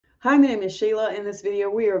Hi, my name is Sheila. In this video,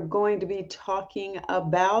 we are going to be talking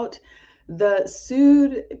about the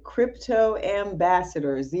sued crypto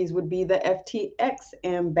ambassadors. These would be the FTX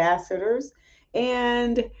ambassadors.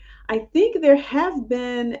 And I think there have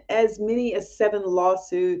been as many as 7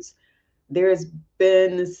 lawsuits. There's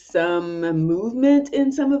been some movement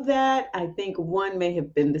in some of that. I think one may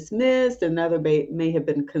have been dismissed, another may have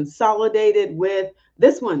been consolidated with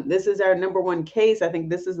this one. This is our number one case. I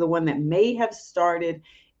think this is the one that may have started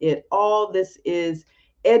it all. This is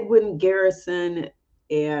Edwin Garrison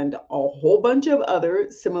and a whole bunch of other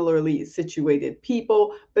similarly situated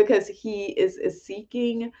people because he is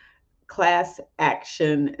seeking class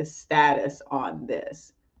action status on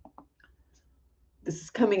this. This is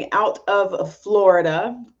coming out of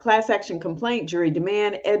Florida. Class action complaint, jury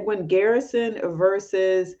demand, Edwin Garrison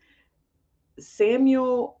versus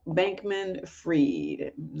Samuel Bankman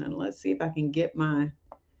Fried. Now let's see if I can get my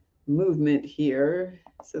movement here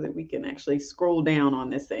so that we can actually scroll down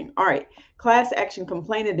on this thing. All right, class action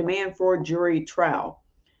complaint and demand for jury trial.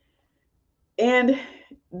 And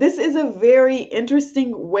this is a very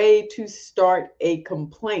interesting way to start a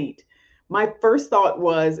complaint. My first thought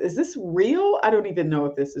was, is this real? I don't even know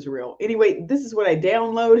if this is real. Anyway, this is what I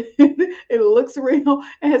downloaded. It looks real.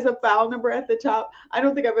 It has a file number at the top. I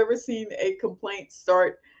don't think I've ever seen a complaint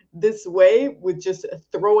start this way with just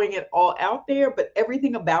throwing it all out there, but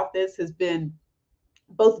everything about this has been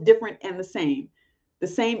both different and the same. The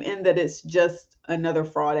same in that it's just another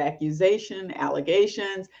fraud accusation,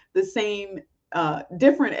 allegations, the same,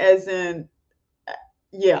 different as in,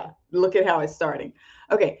 yeah, look at how it's starting.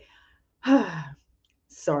 Okay.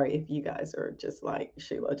 Sorry if you guys are just like,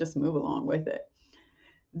 Sheila, just move along with it.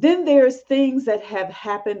 Then there's things that have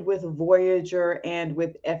happened with Voyager and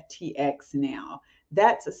with FTX now.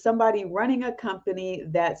 That's somebody running a company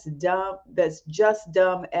that's dumb, that's just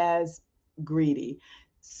dumb as greedy.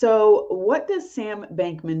 So what does Sam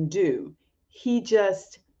Bankman do? He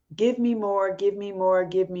just give me more, give me more,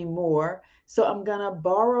 give me more. So I'm going to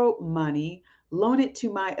borrow money, loan it to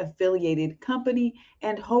my affiliated company,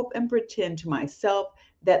 and hope and pretend to myself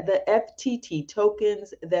that the FTT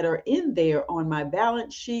tokens that are in there on my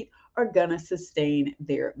balance sheet are going to sustain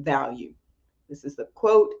their value. This is the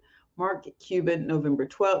quote, Mark Cuban, November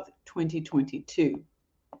 12th, 2022.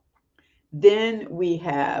 Then we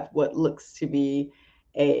have what looks to be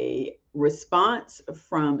a response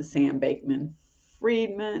from Sam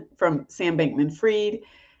Bankman-Fried.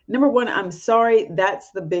 Number one, I'm sorry.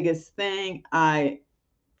 That's the biggest thing. I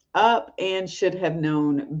up and should have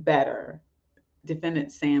known better.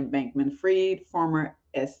 Defendant Sam Bankman-Fried, former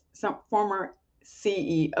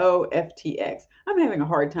CEO FTX. I'm having a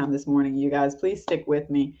hard time this morning, you guys. Please stick with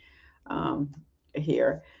me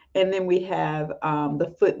here. And then we have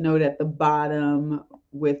the footnote at the bottom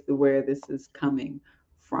with where this is coming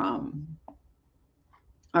from.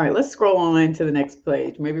 All right, let's scroll on to the next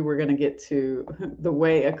page. Maybe we're going to get to the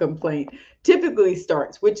way a complaint typically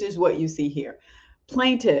starts, which is what you see here.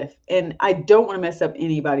 Plaintiff, and I don't want to mess up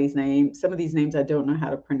anybody's name. Some of these names I don't know how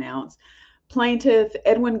to pronounce. Plaintiff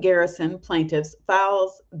Edwin Garrison, plaintiffs,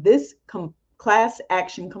 files this class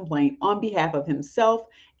action complaint on behalf of himself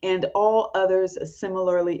and all others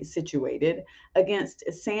similarly situated against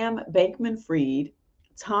Sam Bankman-Fried,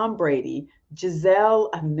 Tom Brady, Gisele,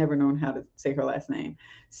 I've never known how to say her last name,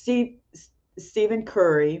 Stephen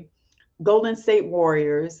Curry, Golden State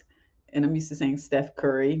Warriors, and I'm used to saying Steph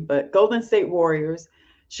Curry, but Golden State Warriors,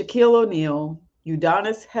 Shaquille O'Neal,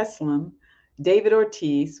 Udonis Haslem, David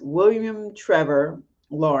Ortiz, William Trevor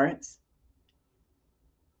Lawrence,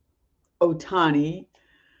 Ohtani,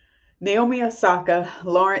 Naomi Osaka,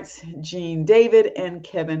 Lawrence Jean David, and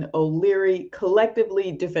Kevin O'Leary,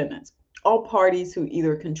 collectively defendants. All parties who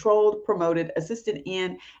either controlled, promoted, assisted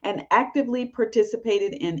in, and actively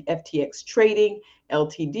participated in FTX Trading,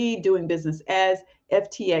 Ltd., doing business as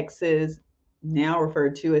FTX's, now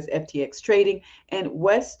referred to as FTX Trading, and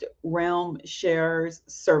West Realm Shares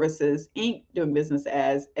Services, Inc., doing business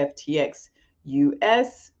as FTX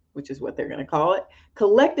US, which is what they're going to call it,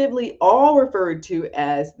 collectively all referred to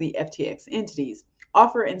as the FTX entities,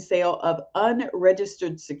 offer and sale of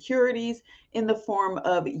unregistered securities in the form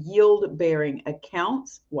of yield-bearing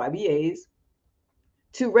accounts, YBAs,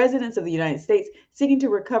 to residents of the United States seeking to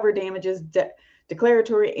recover damages,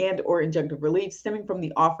 declaratory and or injunctive relief stemming from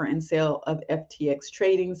the offer and sale of FTX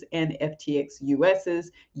Trading's and FTX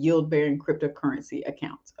US's yield-bearing cryptocurrency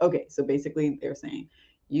accounts. Okay, so basically they're saying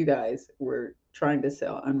you guys were trying to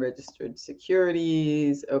sell unregistered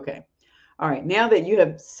securities. Okay. All right. Now that you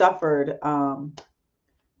have suffered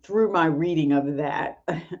through my reading of that,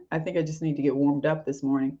 I think I just need to get warmed up this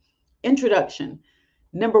morning. Introduction.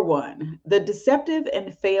 Number one, the deceptive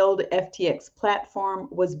and failed FTX platform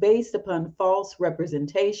was based upon false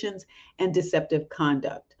representations and deceptive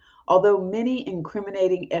conduct. Although many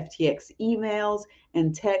incriminating FTX emails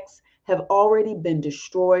and texts have already been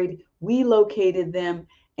destroyed, we located them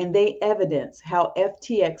and they evidence how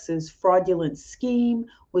FTX's fraudulent scheme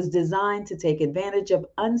was designed to take advantage of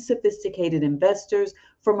unsophisticated investors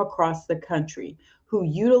from across the country who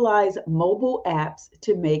utilize mobile apps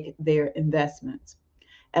to make their investments.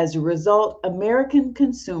 As a result, American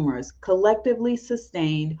consumers collectively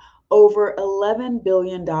sustained over $11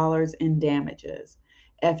 billion in damages.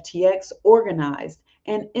 FTX organized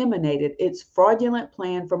and emanated its fraudulent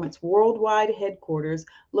plan from its worldwide headquarters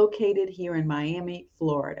located here in Miami,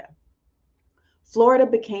 Florida. Florida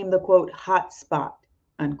became the quote hot spot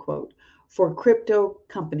unquote for crypto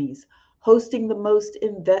companies, hosting the most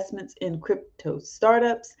investments in crypto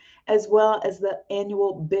startups, as well as the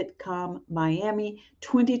annual Bitcoin Miami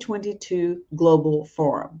 2022 Global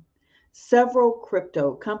Forum. Several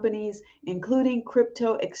crypto companies, including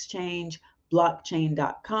crypto exchange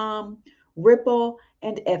blockchain.com, Ripple,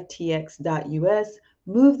 and FTX.us,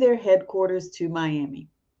 moved their headquarters to Miami.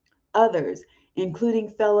 Others, including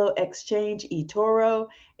fellow exchange eToro,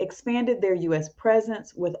 expanded their U.S.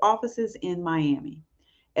 presence with offices in Miami.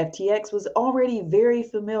 FTX was already very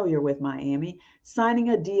familiar with Miami, signing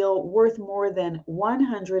a deal worth more than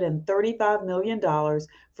 $135 million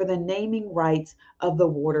for the naming rights of the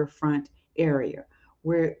waterfront area,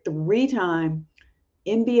 where three-time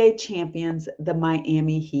NBA champions, the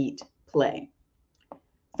Miami Heat, play.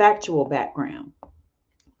 Factual background.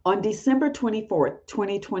 On December 24,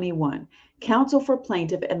 2021, counsel for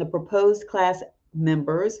plaintiff and the proposed class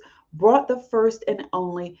members brought the first and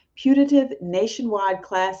only putative nationwide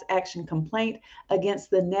class action complaint against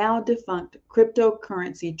the now defunct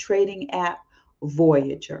cryptocurrency trading app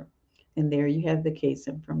Voyager. And there you have the case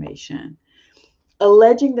information,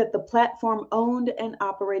 alleging that the platform owned and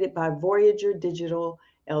operated by Voyager Digital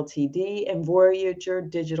Ltd. And Voyager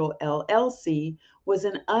Digital LLC was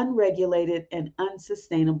an unregulated and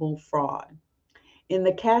unsustainable fraud. In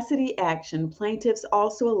the Cassidy action, plaintiffs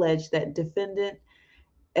also alleged that defendant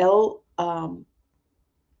L.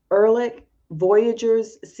 Ehrlich,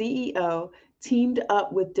 Voyager's CEO, teamed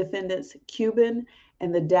up with defendants Cuban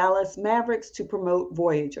and the Dallas Mavericks to promote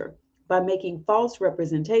Voyager by making false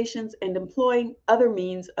representations and employing other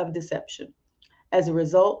means of deception. As a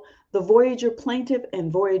result, the Voyager plaintiff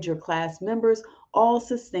and Voyager class members all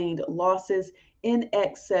sustained losses in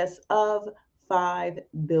excess of $5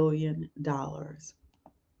 billion.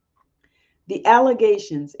 The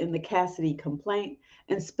allegations in the Cassidy complaint,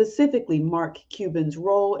 and specifically Mark Cuban's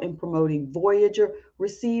role in promoting Voyager,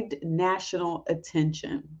 received national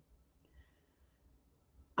attention.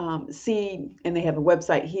 And they have a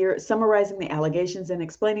website here summarizing the allegations and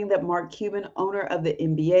explaining that Mark Cuban, owner of the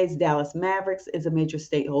NBA's Dallas Mavericks, is a major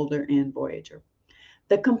stakeholder in Voyager.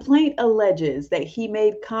 The complaint alleges that he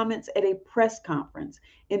made comments at a press conference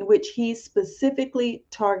in which he specifically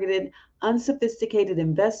targeted unsophisticated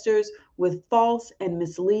investors with false and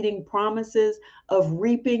misleading promises of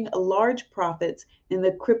reaping large profits in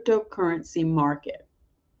the cryptocurrency market.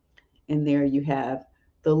 And there you have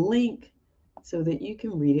the link so that you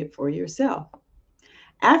can read it for yourself.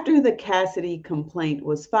 After the Cassidy complaint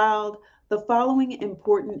was filed, the following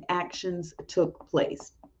important actions took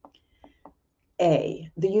place. A.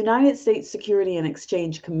 The United States Security and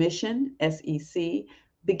Exchange Commission, SEC,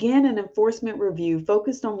 began an enforcement review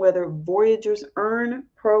focused on whether Voyager's Earn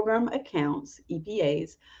Program accounts,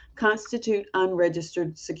 EPAs, constitute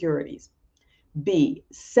unregistered securities. B.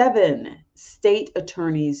 7 state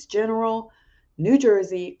attorneys general, New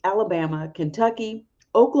Jersey, Alabama, Kentucky,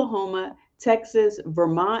 Oklahoma, Texas,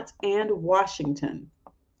 Vermont, and Washington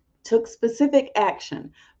took specific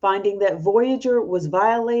action, finding that Voyager was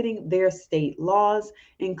violating their state laws,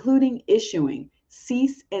 including issuing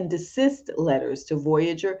cease and desist letters to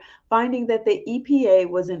Voyager, finding that the EPA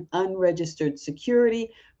was an unregistered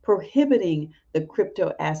security, prohibiting the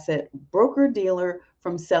crypto asset broker-dealer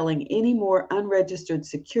from selling any more unregistered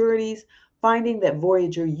securities, finding that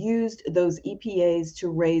Voyager used those EPAs to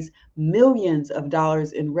raise millions of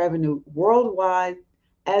dollars in revenue worldwide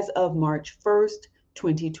as of March 1st,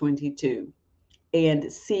 2022.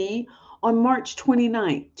 And C, on March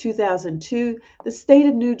 29, 2002, the state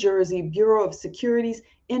of New Jersey Bureau of Securities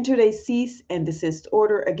entered a cease and desist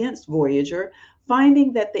order against Voyager,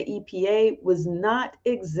 finding that the EPA was not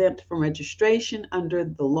exempt from registration under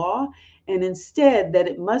the law and instead that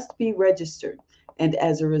it must be registered. And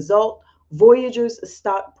as a result, Voyager's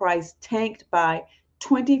stock price tanked by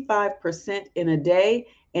 25% in a day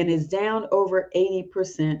and is down over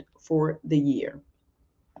 80% for the year.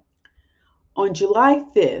 On July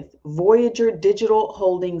 5th, Voyager Digital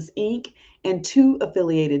Holdings, Inc. and two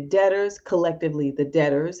affiliated debtors, collectively the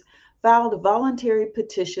debtors, filed voluntary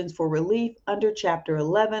petitions for relief under Chapter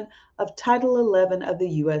 11 of Title 11 of the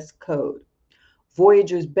U.S. Code.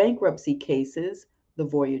 Voyager's bankruptcy cases, the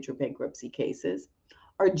Voyager bankruptcy cases,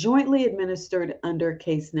 are jointly administered under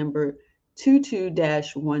case number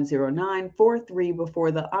 22-10943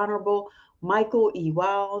 before the Honorable Michael E.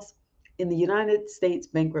 Wiles in the United States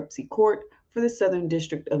Bankruptcy Court for the Southern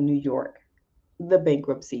District of New York, the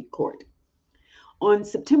Bankruptcy Court. On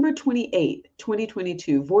September 28,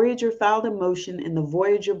 2022, Voyager filed a motion in the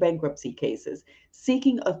Voyager bankruptcy cases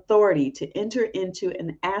seeking authority to enter into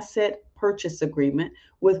an asset purchase agreement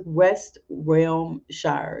with West Realm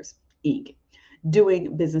Shires, Inc.,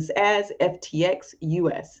 doing business as FTX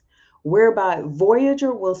US, whereby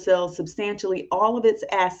Voyager will sell substantially all of its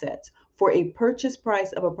assets for a purchase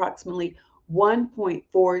price of approximately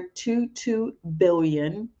 1.422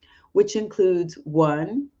 billion, which includes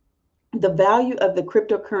one, the value of the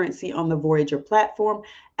cryptocurrency on the Voyager platform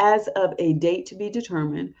as of a date to be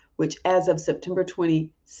determined, which as of September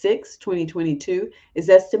 26, 2022, is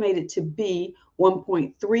estimated to be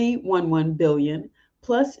 1.311 billion,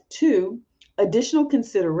 plus two, additional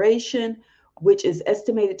consideration, which is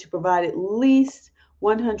estimated to provide at least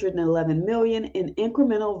 111 million in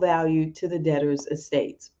incremental value to the debtors'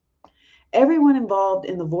 estates. Everyone involved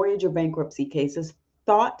in the Voyager bankruptcy cases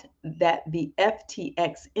thought that the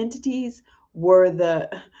FTX entities were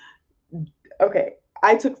okay,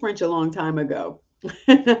 I took French a long time ago.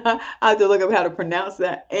 I have to look up how to pronounce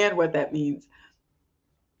that and what that means.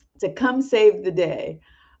 To come save the day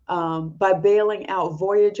by bailing out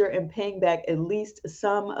Voyager and paying back at least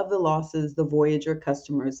some of the losses the Voyager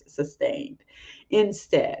customers sustained.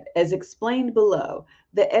 Instead, as explained below,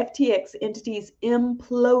 the FTX entities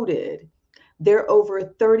imploded. Their over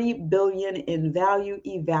 30 billion in value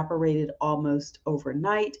evaporated almost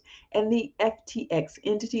overnight, and the FTX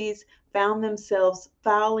entities found themselves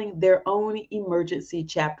filing their own emergency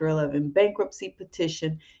Chapter 11 bankruptcy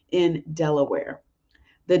petition in Delaware.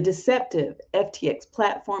 The deceptive FTX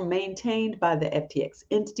platform maintained by the FTX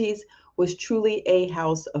entities was truly a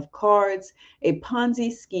house of cards, a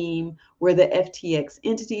Ponzi scheme where the FTX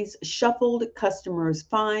entities shuffled customers'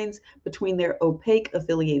 fines between their opaque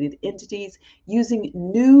affiliated entities using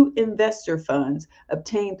new investor funds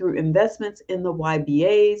obtained through investments in the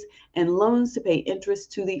YBAs and loans to pay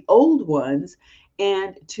interest to the old ones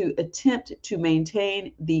and to attempt to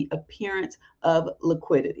maintain the appearance of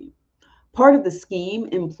liquidity. Part of the scheme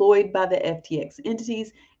employed by the FTX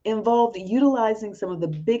entities involved utilizing some of the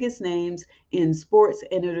biggest names in sports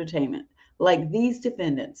and entertainment, like these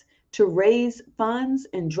defendants, to raise funds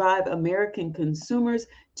and drive American consumers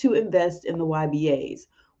to invest in the YBAs,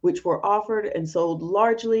 which were offered and sold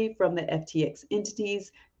largely from the FTX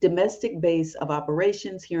entities' domestic base of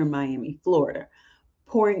operations here in Miami, Florida,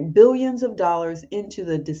 pouring billions of dollars into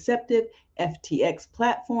the deceptive FTX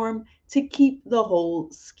platform to keep the whole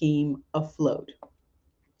scheme afloat.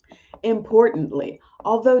 Importantly,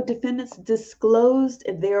 although defendants disclosed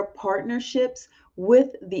their partnerships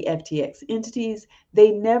with the FTX entities, they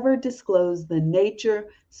never disclosed the nature,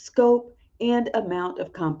 scope, and amount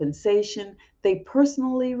of compensation they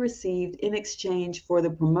personally received in exchange for the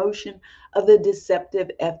promotion of the deceptive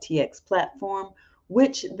FTX platform,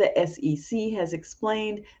 which the SEC has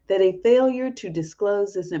explained that a failure to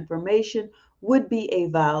disclose this information would be a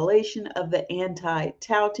violation of the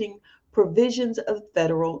anti-touting provisions of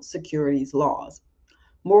federal securities laws.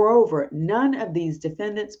 Moreover, none of these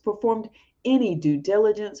defendants performed any due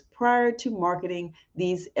diligence prior to marketing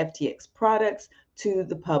these FTX products to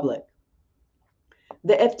the public.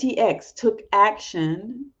 The FTX took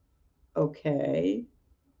action. Okay,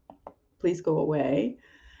 please go away.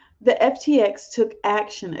 The FTX took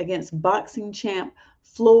action against boxing champ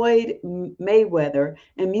Floyd Mayweather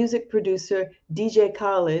and music producer DJ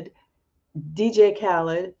Khaled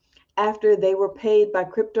after they were paid by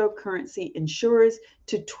cryptocurrency insurers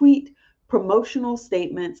to tweet promotional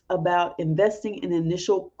statements about investing in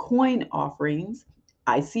initial coin offerings,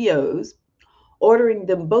 ICOs, ordering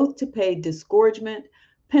them both to pay disgorgement,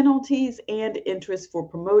 penalties, and interest for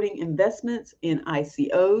promoting investments in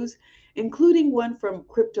ICOs, including one from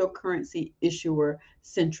cryptocurrency issuer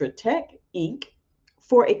Centratech Inc.,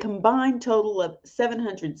 for a combined total of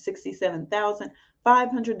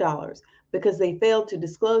 $767,500 because they failed to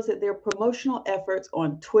disclose that their promotional efforts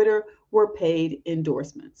on Twitter were paid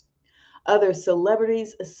endorsements. Other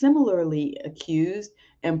celebrities similarly accused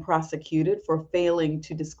and prosecuted for failing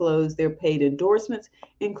to disclose their paid endorsements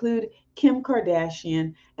include Kim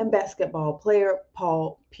Kardashian and basketball player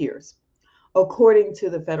Paul Pierce. According to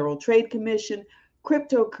the Federal Trade Commission,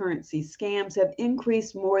 cryptocurrency scams have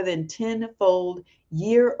increased more than tenfold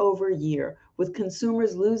year over year, with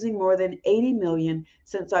consumers losing more than 80 million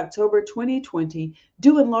since October 2020,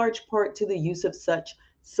 due in large part to the use of such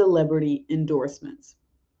celebrity endorsements.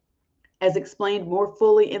 As explained more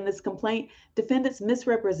fully in this complaint, defendants'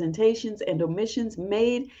 misrepresentations and omissions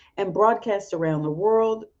made and broadcast around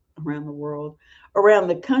the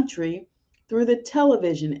country through the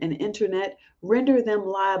television and internet render them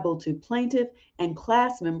liable to plaintiff and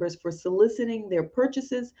class members for soliciting their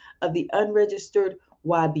purchases of the unregistered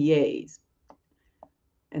YBAs.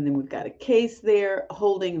 And then we've got a case there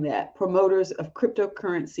holding that promoters of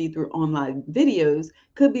cryptocurrency through online videos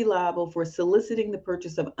could be liable for soliciting the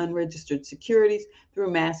purchase of unregistered securities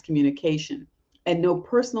through mass communication. And no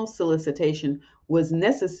personal solicitation was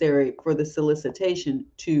necessary for the solicitation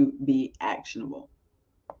to be actionable.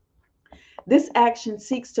 This action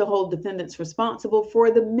seeks to hold defendants responsible for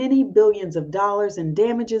the many billions of dollars in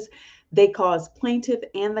damages they caused plaintiff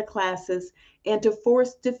and the classes, and to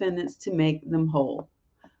force defendants to make them whole.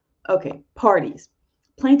 Okay, parties.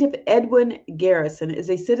 Plaintiff Edwin Garrison is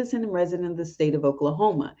a citizen and resident of the state of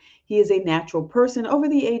Oklahoma. He is a natural person over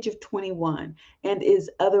the age of 21 and is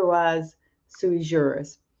otherwise sui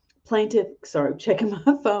juris. Checking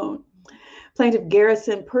my phone. Plaintiff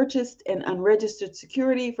Garrison purchased an unregistered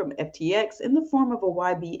security from FTX in the form of a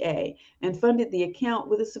YBA and funded the account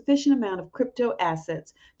with a sufficient amount of crypto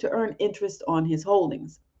assets to earn interest on his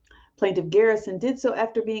holdings. Plaintiff Garrison did so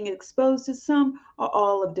after being exposed to some or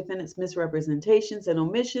all of defendants' misrepresentations and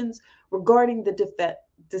omissions regarding the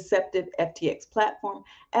deceptive FTX platform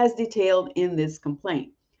as detailed in this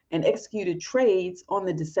complaint, and executed trades on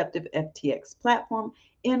the deceptive FTX platform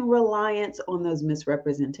in reliance on those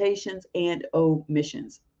misrepresentations and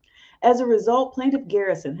omissions. As a result, Plaintiff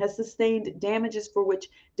Garrison has sustained damages for which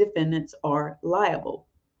defendants are liable.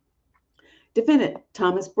 Defendant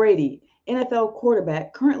Thomas Brady, NFL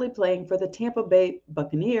quarterback currently playing for the Tampa Bay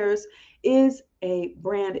Buccaneers, is a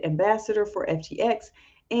brand ambassador for FTX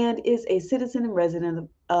and is a citizen and resident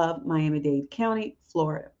of Miami-Dade County,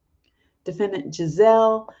 Florida. Defendant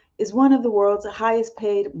Gisele is one of the world's highest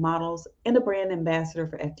paid models and a brand ambassador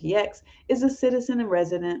for FTX, is a citizen and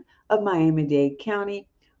resident of Miami-Dade County,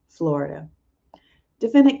 Florida.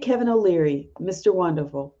 Defendant Kevin O'Leary, Mr.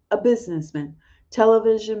 Wonderful, a businessman,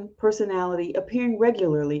 television personality appearing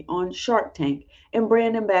regularly on Shark Tank and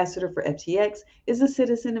brand ambassador for FTX, is a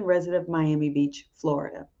citizen and resident of Miami Beach,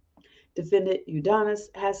 Florida. Defendant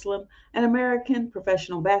Udonis Haslem, an American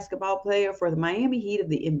professional basketball player for the Miami Heat of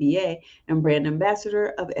the NBA and brand ambassador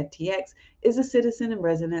of FTX, is a citizen and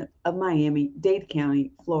resident of Miami-Dade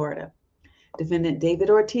County, Florida. Defendant David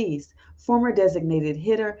Ortiz, former designated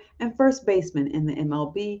hitter and first baseman in the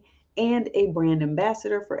MLB and a brand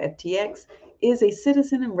ambassador for FTX, is a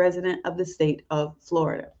citizen and resident of the state of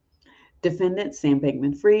Florida. Defendant Sam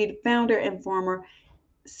Bankman-Fried, founder and former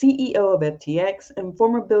CEO of FTX and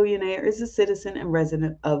former billionaire, is a citizen and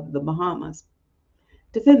resident of the Bahamas.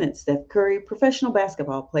 Defendant Steph Curry, professional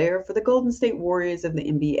basketball player for the Golden State Warriors of the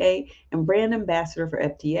NBA and brand ambassador for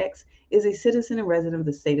FTX, is a citizen and resident of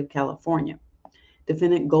the state of California.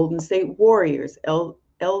 Defendant Golden State Warriors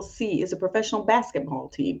LC is a professional basketball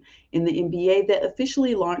team in the NBA that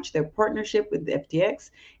officially launched their partnership with the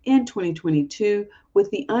FTX in 2022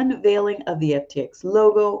 with the unveiling of the FTX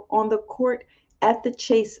logo on the court at the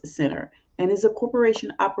Chase Center, and is a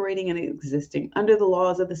corporation operating and existing under the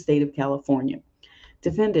laws of the state of California.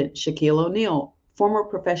 Defendant Shaquille O'Neal, former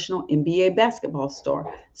professional NBA basketball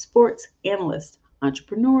star, sports analyst,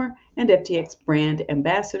 entrepreneur, and FTX brand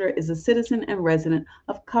ambassador, is a citizen and resident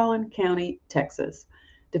of Collin County, Texas.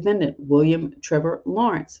 Defendant William Trevor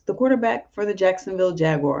Lawrence, the quarterback for the Jacksonville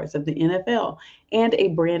Jaguars of the NFL and a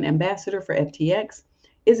brand ambassador for FTX,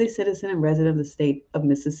 is a citizen and resident of the state of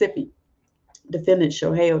Mississippi. Defendant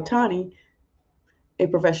Shohei Ohtani, a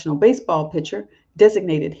professional baseball pitcher,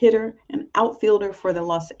 designated hitter, and outfielder for the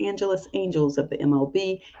Los Angeles Angels of the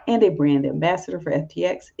MLB, and a brand ambassador for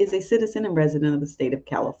FTX, is a citizen and resident of the state of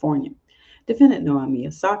California. Defendant Naomi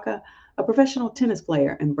Osaka, a professional tennis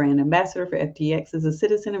player and brand ambassador for FTX, is a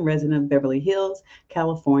citizen and resident of Beverly Hills,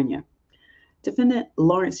 California. Defendant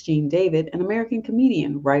Lawrence Gene David, an American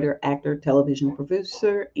comedian, writer, actor, television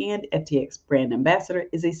producer, and FTX brand ambassador,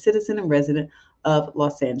 is a citizen and resident of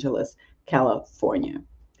Los Angeles, California.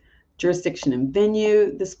 Jurisdiction and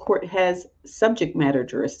venue. This court has subject matter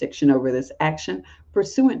jurisdiction over this action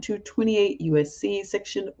pursuant to 28 U.S.C.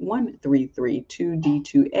 section 1332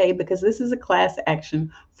 D2A, because this is a class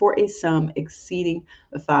action for a sum exceeding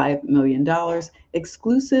 $5 million,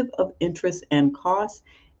 exclusive of interest and costs,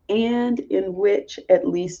 and in which at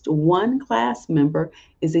least one class member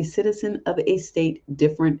is a citizen of a state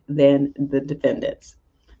different than the defendants.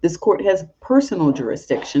 This court has personal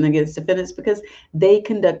jurisdiction against defendants because they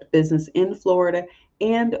conduct business in Florida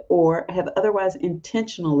and or have otherwise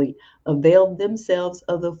intentionally availed themselves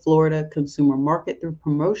of the Florida consumer market through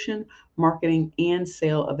promotion, marketing, and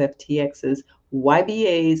sale of FTX's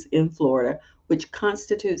YBAs in Florida, which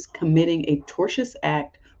constitutes committing a tortious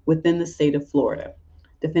act within the state of Florida.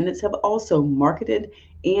 Defendants have also marketed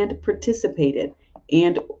and participated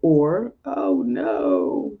and or oh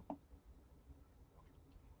no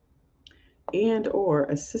and or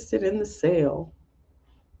assisted in the sale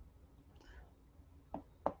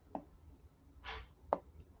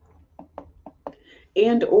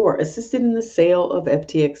of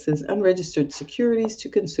FTX's unregistered securities to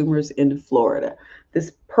consumers in Florida.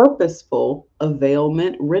 This purposeful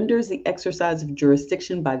availment renders the exercise of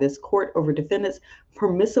jurisdiction by this court over defendants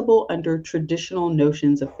permissible under traditional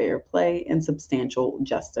notions of fair play and substantial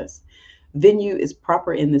justice. Venue is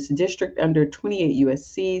proper in this district under 28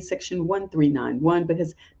 USC section 1391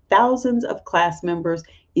 because thousands of class members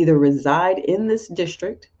either reside in this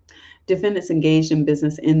district, defendants engaged in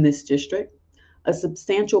business in this district, a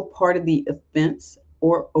substantial part of the offense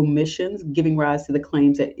or omissions giving rise to the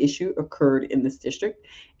claims at issue occurred in this district,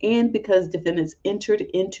 and because defendants entered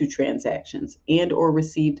into transactions and or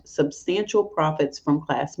received substantial profits from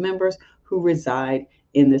class members who reside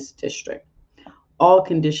in this district. All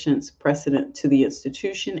conditions precedent to the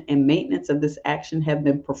institution and maintenance of this action have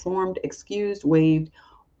been performed, excused, waived,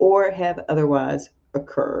 or have otherwise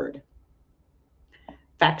occurred.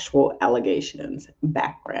 Factual allegations,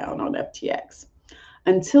 background on FTX.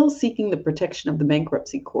 Until seeking the protection of the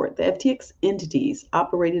bankruptcy court, the FTX entities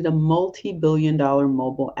operated a multi-billion-dollar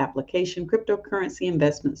mobile application cryptocurrency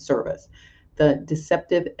investment service, the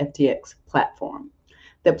deceptive FTX platform,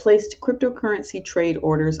 that placed cryptocurrency trade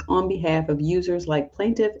orders on behalf of users like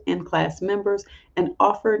plaintiff and class members and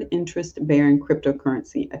offered interest-bearing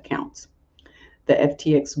cryptocurrency accounts. The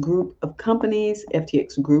FTX Group of Companies,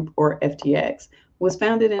 FTX Group or FTX, was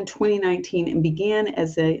founded in 2019 and began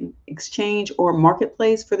as an exchange or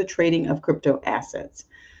marketplace for the trading of crypto assets.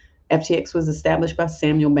 FTX was established by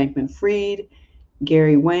Samuel Bankman-Fried,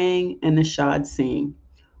 Gary Wang, and Nishad Singh,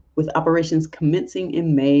 with operations commencing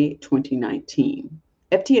in May 2019.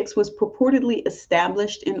 FTX was purportedly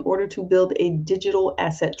established in order to build a digital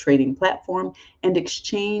asset trading platform and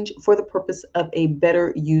exchange for the purpose of a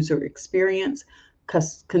better user experience,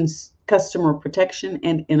 customer protection,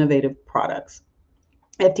 and innovative products.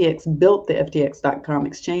 FTX built the FTX.com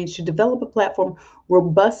exchange to develop a platform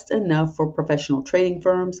robust enough for professional trading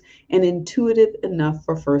firms and intuitive enough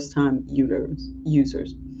for first-time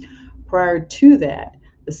users. Prior to that,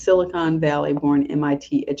 the Silicon Valley-born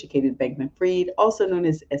MIT-educated Bankman-Fried, also known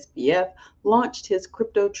as SBF, launched his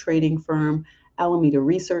crypto trading firm Alameda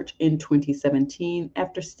Research in 2017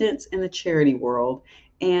 after stints in the charity world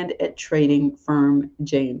and at trading firm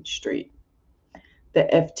Jane Street. The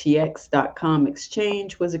FTX.com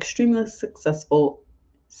exchange was extremely successful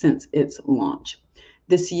since its launch.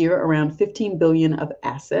 This year, around 15 billion of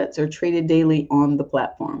assets are traded daily on the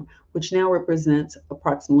platform, which now represents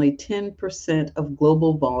approximately 10% of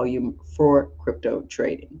global volume for crypto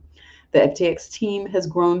trading. The FTX team has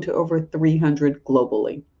grown to over 300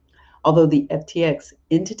 globally. Although the FTX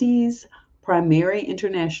entity's primary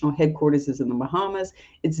international headquarters is in the Bahamas,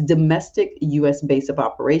 its domestic U.S. base of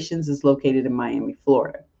operations is located in Miami,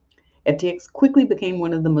 Florida. FTX quickly became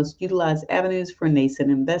one of the most utilized avenues for nascent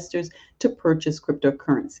investors to purchase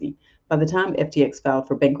cryptocurrency. By the time FTX filed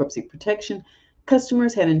for bankruptcy protection,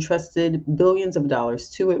 customers had entrusted billions of dollars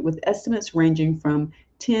to it, with estimates ranging from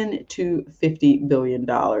 $10 to $50 billion.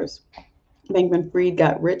 Bankman-Fried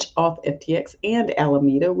got rich off FTX and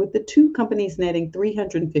Alameda, with the two companies netting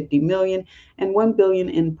 $350 million and $1 billion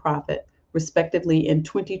in profit, respectively, in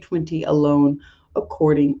 2020 alone,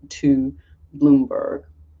 according to Bloomberg.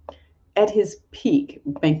 At his peak,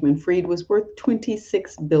 Bankman-Fried was worth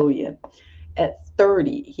 $26 billion. At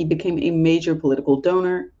 30, he became a major political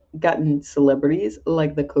donor, gotten celebrities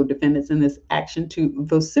like the co-defendants in this action to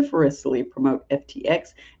vociferously promote FTX,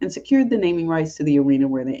 and secured the naming rights to the arena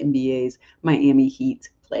where the NBA's Miami Heat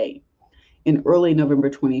play. In early November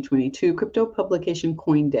 2022, crypto publication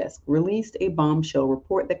CoinDesk released a bombshell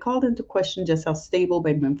report that called into question just how stable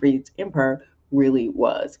Bankman-Fried's empire really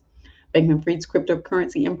was. Bankman-Fried's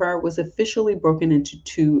cryptocurrency empire was officially broken into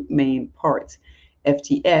two main parts: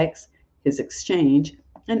 FTX, his exchange,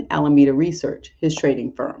 and Alameda Research, his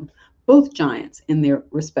trading firm, both giants in their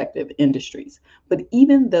respective industries. But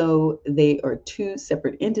even though they are two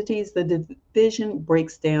separate entities, the division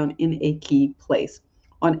breaks down in a key place.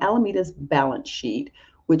 on Alameda's balance sheet,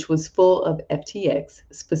 which was full of FTX,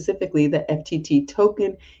 specifically the FTT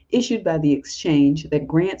token issued by the exchange that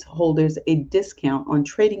grants holders a discount on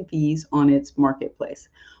trading fees on its marketplace.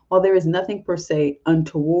 While there is nothing per se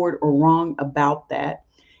untoward or wrong about that,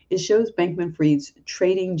 it shows Bankman Fried's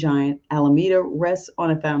trading giant Alameda rests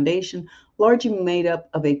on a foundation largely made up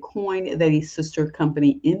of a coin that a sister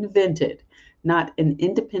company invented, not an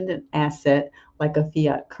independent asset like a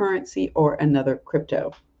fiat currency or another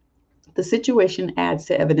crypto. The situation adds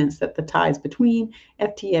to evidence that the ties between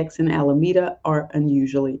FTX and Alameda are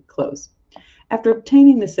unusually close. After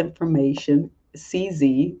obtaining this information,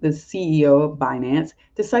 CZ, the CEO of Binance,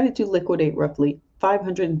 decided to liquidate roughly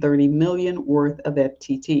 530 million worth of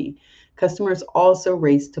FTT. Customers also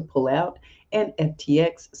raced to pull out, and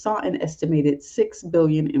FTX saw an estimated 6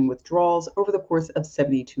 billion in withdrawals over the course of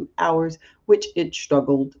 72 hours, which it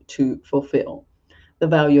struggled to fulfill. The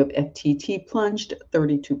value of FTT plunged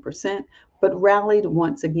 32%, but rallied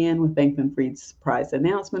once again with Bankman Fried's surprise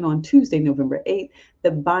announcement on Tuesday, November 8th,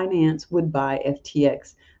 that Binance would buy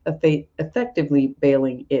FTX, effectively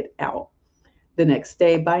bailing it out. The next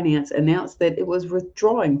day, Binance announced that it was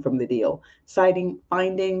withdrawing from the deal, citing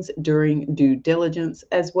findings during due diligence,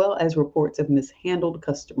 as well as reports of mishandled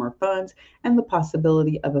customer funds and the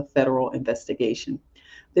possibility of a federal investigation.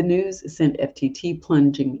 The news sent FTT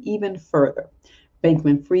plunging even further.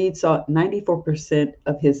 Bankman Fried saw 94%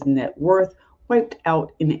 of his net worth wiped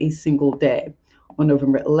out in a single day. On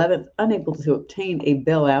November 11th, unable to obtain a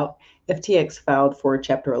bailout, FTX filed for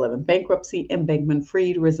Chapter 11 bankruptcy and Bankman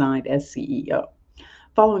Fried resigned as CEO.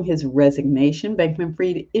 Following his resignation, Bankman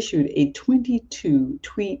Fried issued a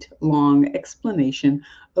 22-tweet-long explanation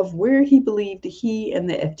of where he believed he and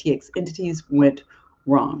the FTX entities went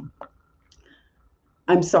wrong.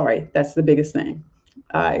 I'm sorry, that's the biggest thing.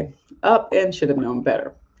 I up and should have known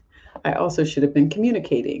better. I also should have been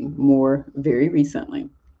communicating more very recently.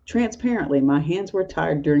 Transparently, my hands were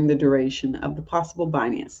tied during the duration of the possible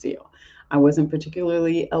Binance deal. I wasn't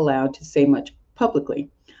particularly allowed to say much publicly,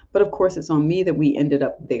 but of course it's on me that we ended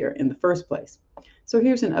up there in the first place. So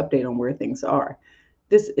here's an update on where things are.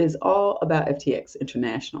 This is all about FTX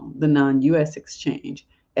International, the non-US exchange.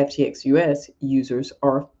 FTX US users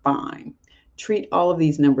are fine. Treat all of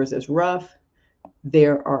these numbers as rough.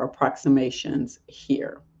 There are approximations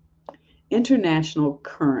here. International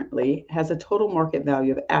currently has a total market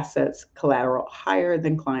value of assets collateral higher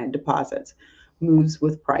than client deposits, moves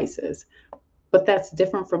with prices. But that's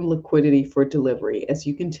different from liquidity for delivery, as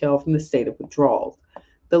you can tell from the state of withdrawals.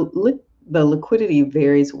 The liquidity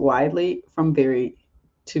varies widely from very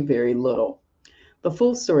to very little. The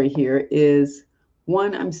full story here is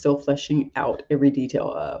one I'm still fleshing out every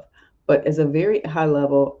detail of, but as a very high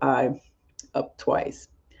level, I'm up twice.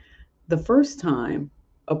 The first time,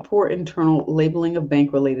 a poor internal labeling of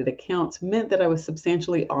bank-related accounts meant that I was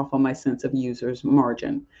substantially off on my sense of users'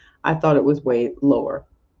 margin. I thought it was way lower.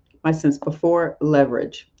 My sense before,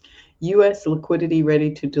 leverage. U.S. liquidity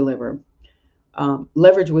ready to deliver.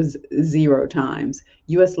 Leverage was 0 times.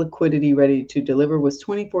 U.S. liquidity ready to deliver was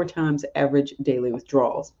 24 times average daily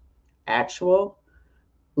withdrawals. Actual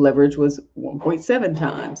leverage was 1.7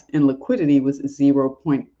 times, and liquidity was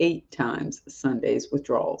 0.8 times Sunday's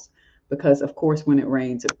withdrawals. Because, of course, when it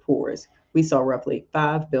rains, it pours. We saw roughly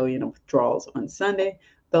 5 billion of withdrawals on Sunday,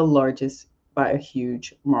 the largest by a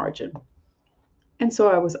huge margin. And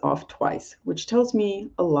so I was off twice, which tells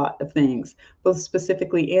me a lot of things, both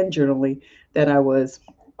specifically and generally, that I was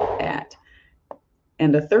at.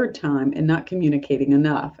 And a third time in not communicating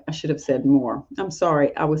enough. I should have said more. I'm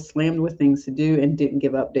sorry, I was slammed with things to do and didn't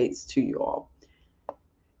give updates to you all.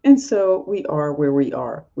 And so we are where we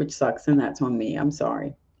are, which sucks, and that's on me. I'm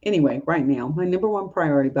sorry. Anyway, right now, my number one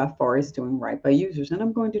priority by far is doing right by users, and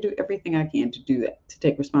I'm going to do everything I can to do that, to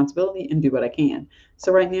take responsibility and do what I can.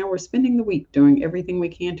 So right now, we're spending the week doing everything we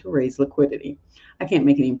can to raise liquidity. I can't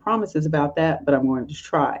make any promises about that, but I'm going to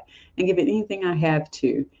try and give it anything I have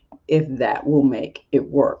to, if that will make it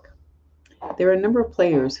work. There are a number of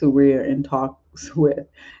players who we're in talks with,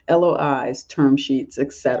 LOIs, term sheets,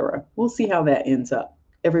 etc. We'll see how that ends up.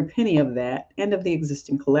 Every penny of that and of the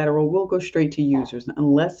existing collateral will go straight to users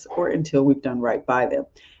unless or until we've done right by them.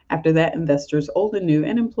 After that, investors, old and new,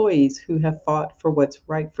 and employees who have fought for what's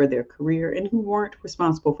right for their career and who weren't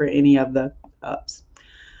responsible for any of the ups.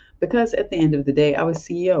 Because at the end of the day, I was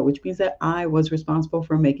CEO, which means that I was responsible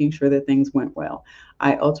for making sure that things went well.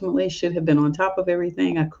 I ultimately should have been on top of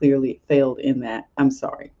everything. I clearly failed in that. I'm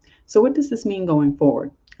sorry. So what does this mean going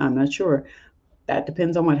forward? I'm not sure. That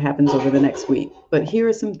depends on what happens over the next week. But here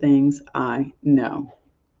are some things I know.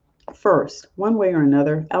 First, one way or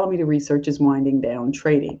another, Alameda Research is winding down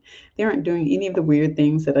trading. They aren't doing any of the weird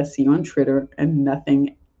things that I see on Twitter and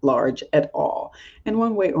nothing large at all. And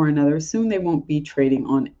one way or another, soon they won't be trading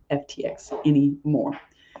on FTX anymore.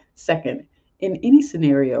 Second, in any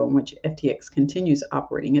scenario in which FTX continues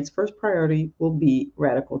operating, its first priority will be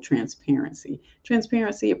radical transparency.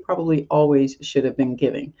 Transparency it probably always should have been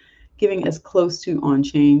giving as close to on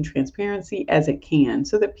chain transparency as it can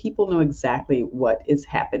so that people know exactly what is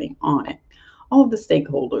happening on it. All of the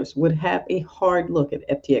stakeholders would have a hard look at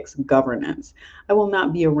FTX governance. I will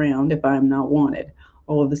not be around if I am not wanted.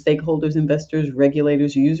 All of the stakeholders, investors,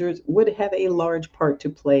 regulators, users would have a large part to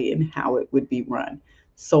play in how it would be run.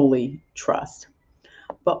 Solely trust.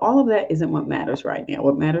 But all of that isn't what matters right now.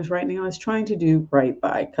 What matters right now is trying to do right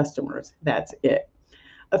by customers. That's it.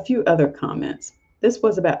 A few other comments. This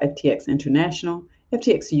was about FTX International.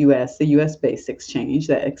 FTX US, the US based exchange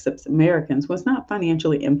that accepts Americans, was not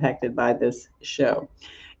financially impacted by this show.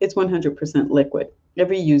 It's 100% liquid.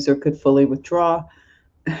 Every user could fully withdraw.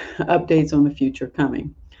 Updates on the future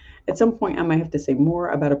coming. At some point, I might have to say more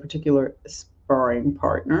about a particular sparring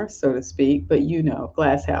partner, so to speak, but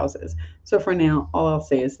glass houses. So for now, all I'll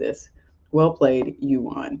say is this: well played, you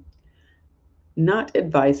won. Not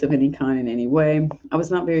advice of any kind in any way. I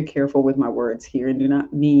was not very careful with my words here and do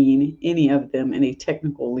not mean any of them in a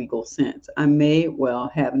technical legal sense. I may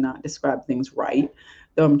well have not described things right,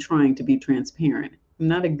 though I'm trying to be transparent. I'm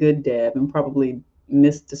not a good dev and probably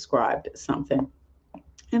misdescribed something.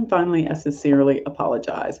 And finally, I sincerely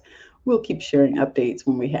apologize. We'll keep sharing updates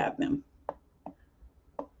when we have them.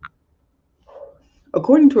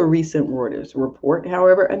 According to a recent Reuters report,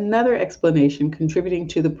 however, another explanation contributing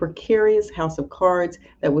to the precarious house of cards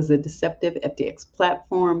that was the deceptive FTX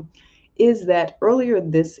platform is that earlier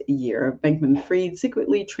this year, Bankman-Fried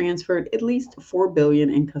secretly transferred at least $4 billion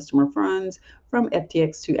in customer funds from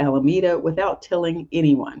FTX to Alameda without telling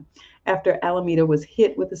anyone. After Alameda was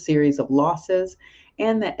hit with a series of losses,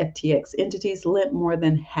 and that FTX entities lent more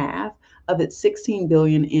than half of its $16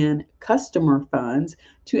 billion in customer funds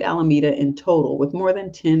to Alameda in total, with more than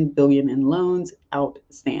 $10 billion in loans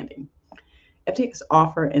outstanding. FTX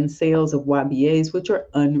offer and sales of YBAs, which are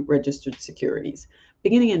unregistered securities.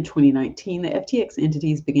 Beginning in 2019, the FTX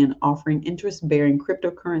entities began offering interest-bearing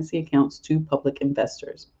cryptocurrency accounts to public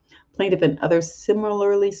investors. Plaintiff and other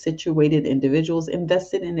similarly situated individuals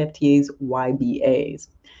invested in FTA's YBAs.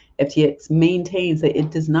 FTX maintains that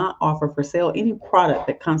it does not offer for sale any product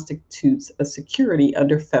that constitutes a security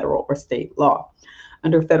under federal or state law.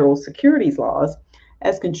 Under federal securities laws,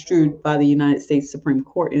 as construed by the United States Supreme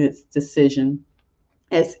Court in its decision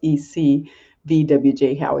SEC v.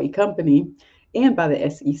 W.J. Howie Company, and by the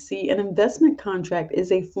SEC, an investment contract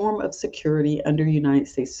is a form of security under United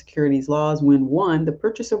States securities laws when 1, the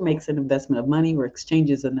purchaser makes an investment of money or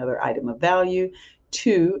exchanges another item of value,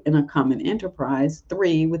 2, in a common enterprise,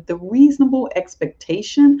 3, with the reasonable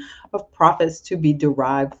expectation of profits to be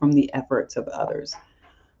derived from the efforts of others.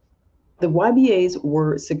 The YBAs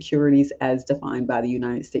were securities as defined by the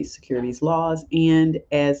United States securities laws and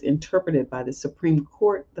as interpreted by the Supreme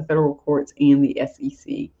Court, the federal courts, and the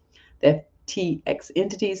SEC. The FTX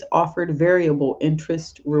entities offered variable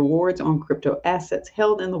interest rewards on crypto assets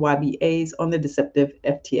held in the YBAs on the deceptive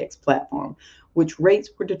FTX platform, which rates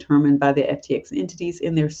were determined by the FTX entities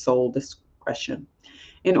in their sole discretion.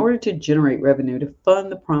 In order to generate revenue to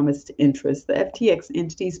fund the promised interest, the FTX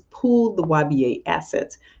entities pooled the YBA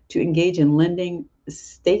assets to engage in lending,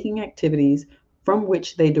 staking activities from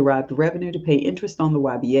which they derived revenue to pay interest on the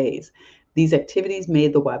YBAs. These activities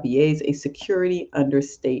made the YBAs a security under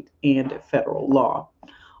state and federal law.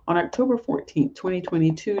 On October 14,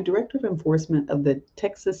 2022, Director of Enforcement of the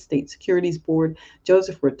Texas State Securities Board,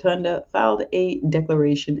 Joseph Rotunda, filed a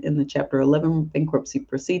declaration in the Chapter 11 bankruptcy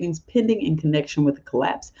proceedings pending in connection with the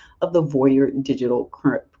collapse of the Voyager digital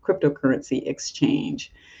cryptocurrency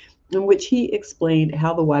exchange, in which he explained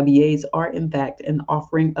how the YBAs are in fact an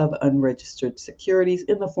offering of unregistered securities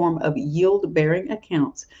in the form of yield-bearing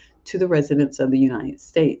accounts to the residents of the United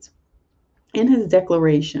States. In his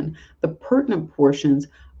declaration, the pertinent portions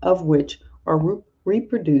of which are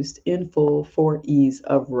reproduced in full for ease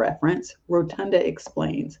of reference, Rotunda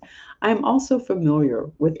explains, I am also familiar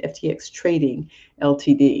with FTX Trading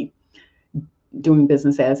Ltd., doing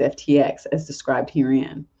business as FTX, as described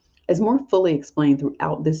herein. As more fully explained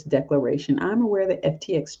throughout this declaration, I'm aware that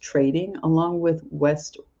FTX Trading, along with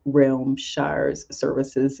Realm Shires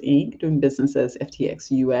Services Inc., doing business as FTX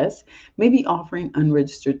US, may be offering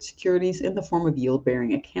unregistered securities in the form of yield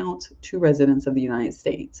bearing accounts to residents of the United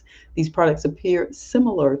States. These products appear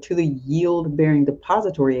similar to the yield bearing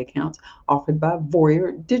depository accounts offered by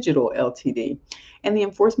Voyager Digital Ltd. And the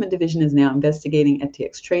Enforcement Division is now investigating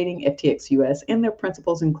FTX Trading, FTX US, and their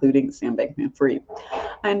principals, including Sam Bankman-Fried.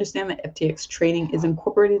 I understand that FTX Trading is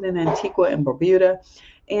incorporated in Antigua and Barbuda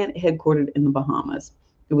and headquartered in the Bahamas.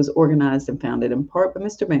 It was organized and founded in part by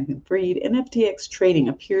Mr. Bankman-Fried, and FTX Trading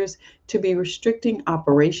appears to be restricting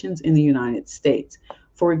operations in the United States.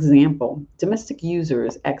 For example, domestic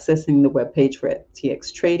users accessing the webpage for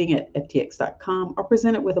FTX Trading at ftx.com are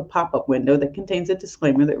presented with a pop-up window that contains a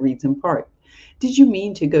disclaimer that reads in part, "Did you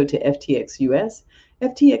mean to go to FTX US?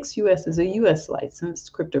 FTX US is a US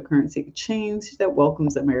licensed cryptocurrency exchange that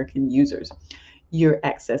welcomes American users. You're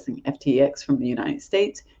accessing FTX from the United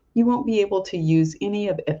States. You won't be able to use any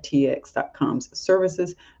of FTX.com's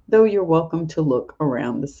services, though you're welcome to look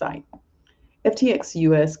around the site." FTX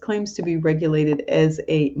US claims to be regulated as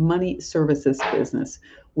a money services business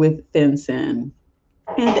with FinCEN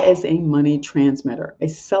and as a money transmitter, a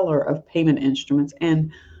seller of payment instruments,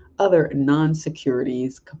 and other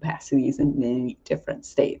non-securities capacities in many different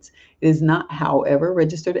states. It is not, however,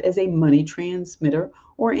 registered as a money transmitter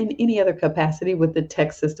or in any other capacity with the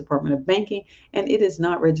Texas Department of Banking, and it is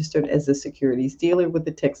not registered as a securities dealer with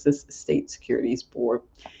the Texas State Securities Board.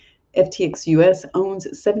 FTX US owns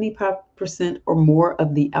 75% or more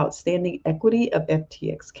of the outstanding equity of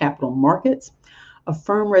FTX Capital Markets, a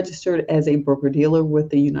firm registered as a broker-dealer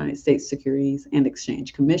with the United States Securities and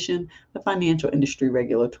Exchange Commission, the Financial Industry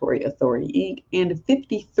Regulatory Authority, Inc., and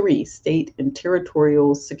 53 state and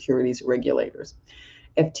territorial securities regulators.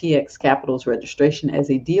 FTX Capital's registration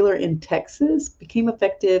as a dealer in Texas became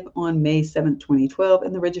effective on May 7, 2012,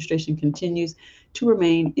 and the registration continues to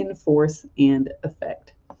remain in force and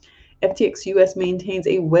effect. FTX US maintains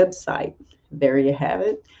a website. There you have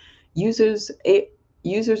it. Users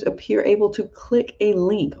appear able to click a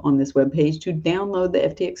link on this webpage to download the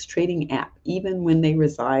FTX Trading app, even when they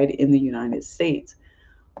reside in the United States.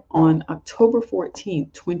 On October 14,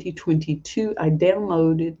 2022, I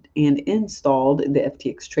downloaded and installed the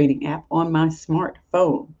FTX Trading app on my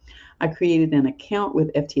smartphone. I created an account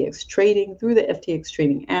with FTX Trading through the FTX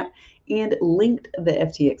Trading app and linked the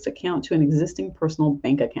FTX account to an existing personal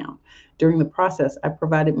bank account. During the process, I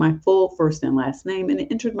provided my full first and last name and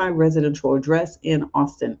entered my residential address in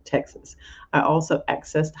Austin, Texas. I also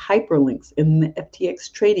accessed hyperlinks in the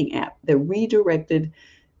FTX Trading app that redirected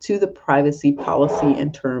to the privacy policy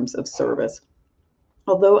and terms of service.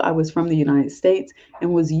 Although I was from the United States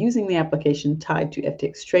and was using the application tied to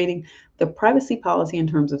FTX Trading, the privacy policy and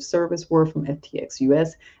terms of service were from FTX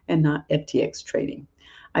US and not FTX Trading.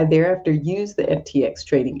 I thereafter used the FTX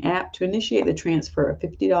Trading app to initiate the transfer of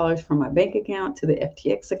 $50 from my bank account to the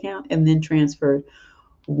FTX account, and then transferred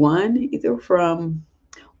one ETH from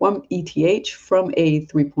a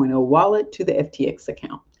 3.0 wallet to the FTX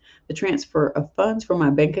account. The transfer of funds from my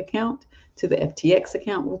bank account to the FTX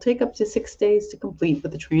account will take up to 6 days to complete,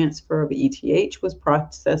 but the transfer of ETH was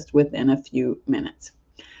processed within a few minutes.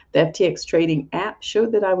 The FTX Trading app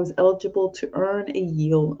showed that I was eligible to earn a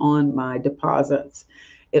yield on my deposits.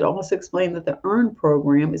 It also explained that the Earn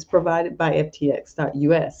program is provided by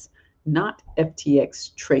FTX.US, not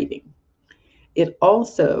FTX Trading. It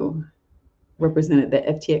also represented that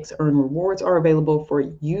FTX Earn rewards are available for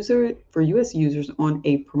US users on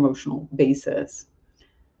a promotional basis.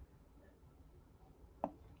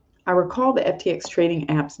 I recall the FTX Trading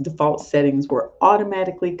app's default settings were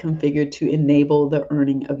automatically configured to enable the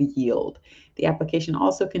earning of yield. The application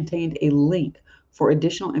also contained a link for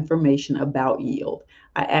additional information about yield.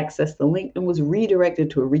 I accessed the link and was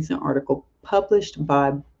redirected to a recent article published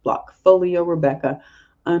by Blockfolio Rebecca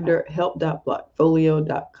under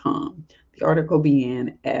help.blockfolio.com. The article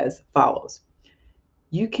began as follows.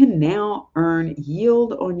 You can now earn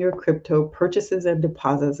yield on your crypto purchases and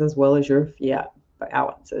deposits as well as your fiat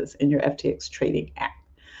balances in your FTX Trading app.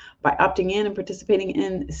 By opting in and participating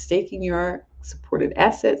in staking your supported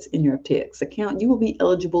assets in your FTX account, you will be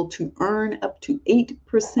eligible to earn up to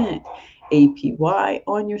 8% APY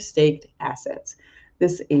on your staked assets.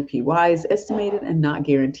 This APY is estimated and not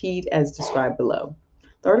guaranteed as described below.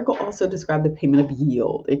 The article also described the payment of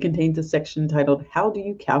yield. It contains a section titled, How do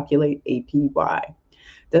you calculate APY?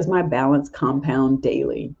 Does my balance compound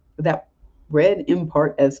daily? That read in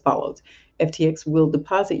part as follows. FTX will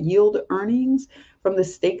deposit yield earnings from the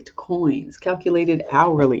staked coins calculated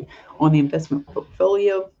hourly on the investment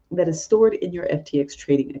portfolio that is stored in your FTX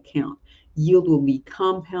Trading account. Yield will be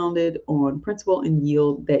compounded on principal and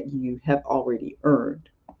yield that you have already earned.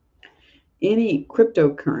 Any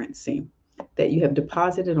cryptocurrency that you have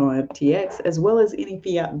deposited on FTX, as well as any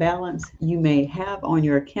fiat balance you may have on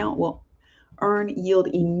your account, will earn yield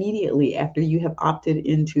immediately after you have opted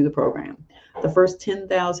into the program. The first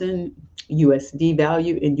 10,000 USD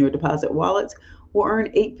value in your deposit wallets will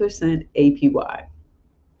earn 8% APY.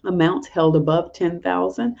 Amounts held above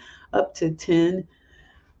 10,000 up to 10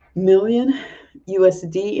 million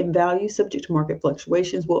USD in value subject to market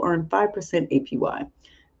fluctuations will earn 5% APY.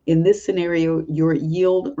 In this scenario, your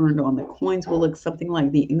yield earned on the coins will look something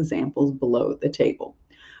like the examples below the table.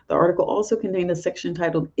 The article also contained a section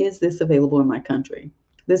titled, "Is this available in my country?"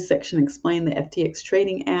 This section explained the FTX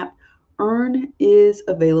trading app. Earn is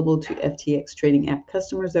available to FTX trading app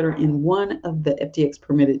customers that are in one of the FTX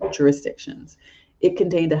permitted jurisdictions. It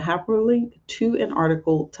contained a hyperlink to an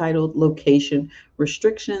article titled Location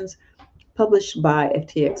Restrictions, published by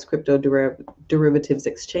FTX Crypto Derivatives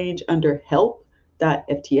Exchange under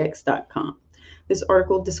help.ftx.com. This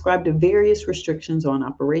article described the various restrictions on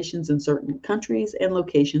operations in certain countries and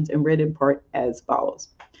locations and read in part as follows.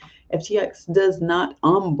 FTX does not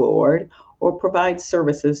onboard or provide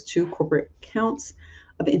services to corporate accounts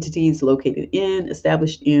of entities located in,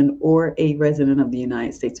 established in, or a resident of the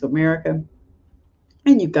United States of America.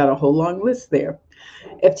 And you've got a whole long list there.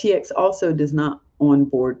 FTX also does not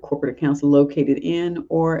onboard corporate accounts located in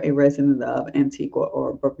or a resident of Antigua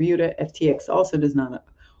or Barbuda. FTX also does not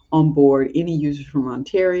onboard any users from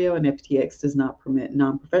Ontario, and FTX does not permit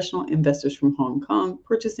non-professional investors from Hong Kong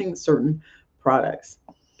purchasing certain products.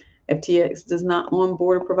 FTX does not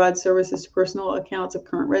onboard or provide services to personal accounts of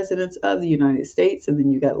current residents of the United States, and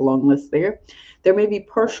then you got a long list there. There may be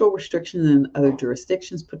partial restrictions in other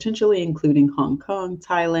jurisdictions, potentially including Hong Kong,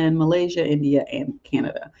 Thailand, Malaysia, India, and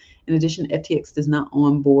Canada. In addition, FTX does not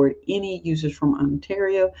onboard any users from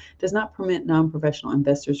Ontario, does not permit non-professional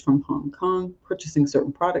investors from Hong Kong purchasing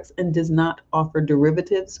certain products, and does not offer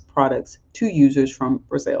derivatives products to users from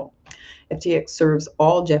Brazil. FTX serves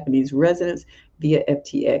all Japanese residents via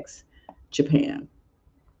FTX Japan.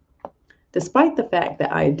 Despite the fact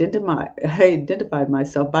that I identified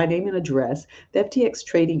myself by name and address, the FTX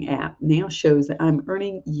trading app now shows that I'm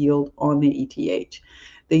earning yield on the ETH.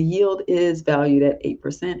 The yield is valued at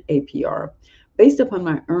 8% APR. Based upon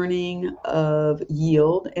my earning of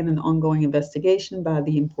yield and an ongoing investigation by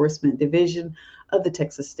the Enforcement Division of the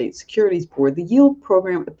Texas State Securities Board, the yield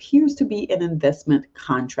program appears to be an investment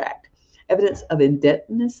contract, evidence of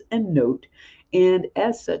indebtedness and note, and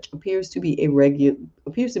as such appears to be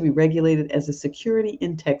regulated as a security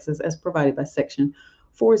in Texas as provided by Section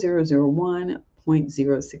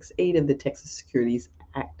 4001.068 of the Texas Securities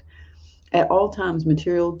Act. At all times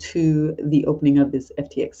material to the opening of this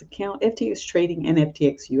FTX account, FTX Trading and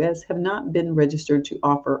FTX US have not been registered to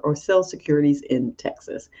offer or sell securities in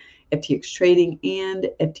Texas. FTX Trading and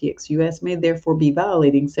FTX US may therefore be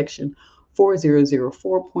violating Section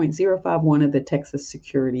 4004.051 of the Texas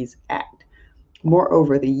Securities Act.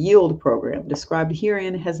 Moreover, the yield program described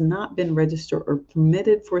herein has not been registered or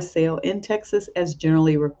permitted for sale in Texas as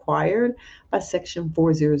generally required by Section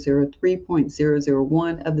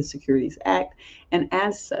 4003.001 of the Securities Act, and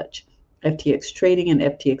as such, FTX Trading and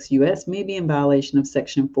FTX US may be in violation of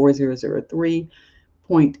Section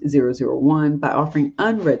 4003.001 by offering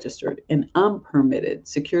unregistered and unpermitted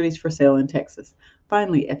securities for sale in Texas.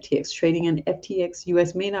 Finally, FTX Trading and FTX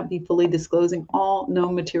US may not be fully disclosing all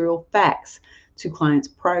known material facts to clients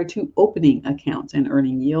prior to opening accounts and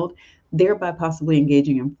earning yield, thereby possibly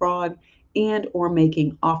engaging in fraud and or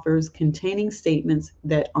making offers containing statements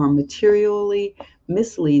that are materially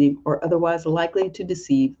misleading or otherwise likely to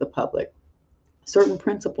deceive the public. Certain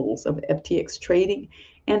principles of FTX Trading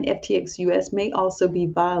and FTX US may also be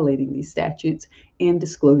violating these statutes and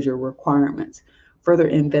disclosure requirements. Further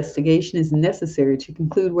investigation is necessary to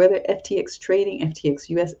conclude whether FTX Trading, FTX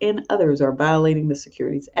US, and others are violating the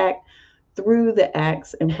Securities Act through the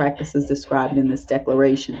acts and practices described in this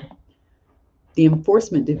declaration. The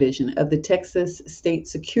Enforcement Division of the Texas State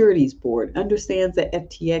Securities Board understands that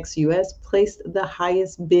FTX US placed the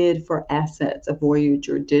highest bid for assets of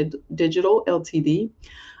Voyager Digital Ltd.,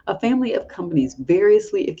 a family of companies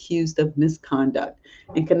variously accused of misconduct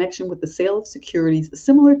in connection with the sale of securities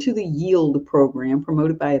similar to the yield program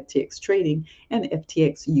promoted by FTX Trading and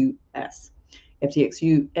FTX US. FTX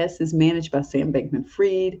US is managed by Sam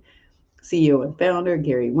Bankman-Fried, CEO and founder,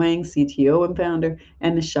 Gary Wang, CTO and founder,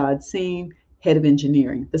 and Nishad Singh, head of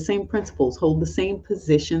engineering. The same principals hold the same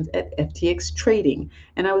positions at FTX Trading,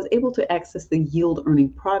 and I was able to access the yield earning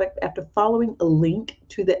product after following a link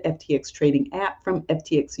to the FTX Trading app from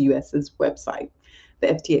FTX US's website. The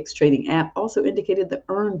FTX Trading app also indicated the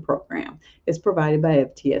Earn program is provided by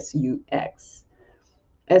FTX UX.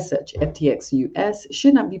 As such, FTX US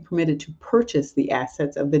should not be permitted to purchase the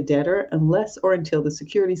assets of the debtor unless or until the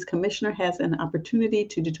Securities Commissioner has an opportunity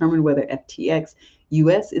to determine whether FTX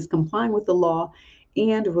US is complying with the law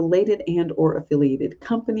and related and or affiliated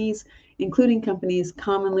companies, including companies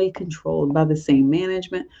commonly controlled by the same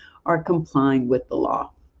management, are complying with the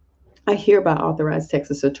law. I hereby authorize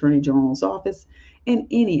Texas Attorney General's office and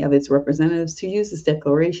any of its representatives to use this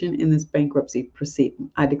declaration in this bankruptcy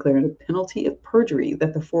proceeding. I declare under penalty of perjury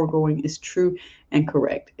that the foregoing is true and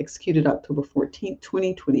correct. Executed October 14,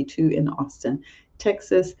 2022 in Austin,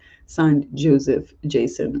 Texas. Signed Joseph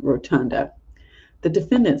Jason Rotunda. The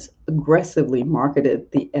defendants aggressively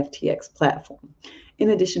marketed the FTX platform. In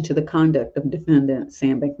addition to the conduct of defendant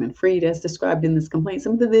Sam Bankman-Fried, as described in this complaint,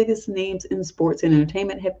 some of the biggest names in sports and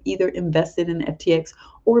entertainment have either invested in FTX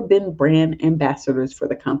or been brand ambassadors for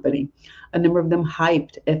the company. A number of them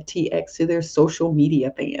hyped FTX to their social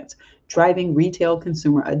media fans, driving retail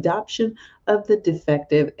consumer adoption of the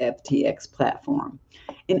defective FTX platform.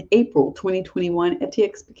 In April 2021,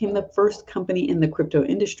 FTX became the first company in the crypto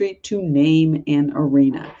industry to name an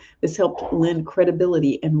arena. This helped lend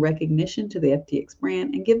credibility and recognition to the FTX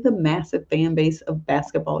brand and give the massive fan base of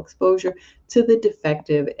basketball exposure to the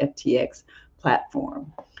defective FTX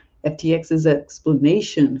platform. FTX's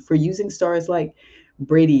explanation for using stars like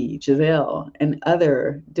Brady, Gisele, and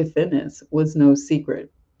other defendants was no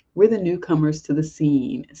secret. We're the newcomers to the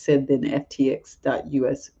scene, said then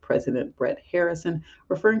FTX.US President Brett Harrison,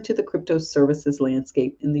 referring to the crypto services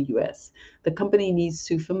landscape in the US. The company needs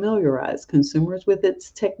to familiarize consumers with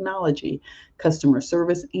its technology, customer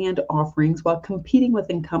service, and offerings while competing with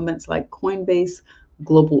incumbents like Coinbase,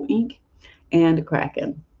 Global Inc., and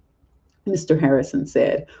Kraken. Mr. Harrison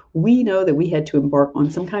said, "We know that we had to embark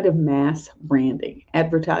on some kind of mass branding,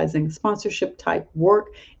 advertising, sponsorship type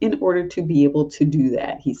work in order to be able to do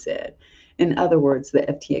that," he said. In other words, the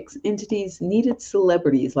FTX entities needed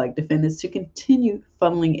celebrities like defendants to continue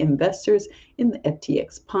funneling investors in the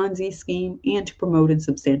FTX Ponzi scheme and to promote and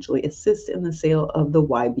substantially assist in the sale of the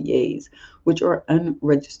YBAs, which are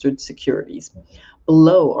unregistered securities.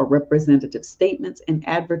 Below are representative statements and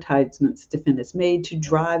advertisements defendants made to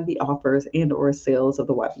drive the offers and or sales of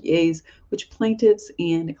the YBAs, which plaintiffs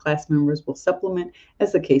and class members will supplement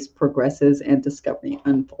as the case progresses and discovery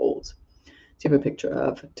unfolds. So you have a picture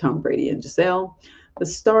of Tom Brady and Gisele. The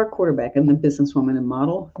star quarterback and the businesswoman and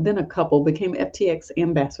model, then a couple, became FTX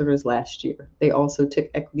ambassadors last year. They also took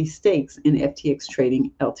equity stakes in FTX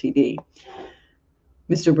Trading Ltd.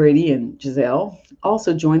 Mr. Brady and Gisele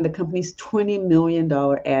also joined the company's $20 million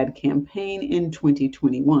ad campaign in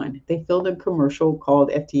 2021. They filmed a commercial called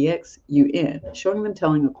FTX UN, showing them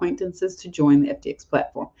telling acquaintances to join the FTX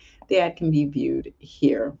platform. The ad can be viewed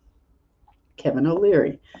here. Kevin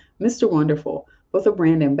O'Leary, Mr. Wonderful, both a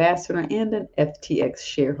brand ambassador and an FTX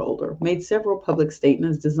shareholder, made several public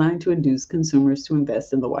statements designed to induce consumers to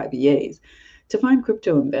invest in the YBAs. To find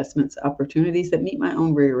crypto investments opportunities that meet my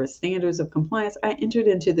own rigorous standards of compliance, I entered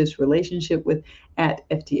into this relationship with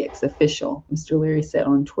 @FTX Official, Mr. Leary said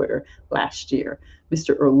on Twitter last year.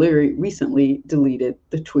 Mr. O'Leary recently deleted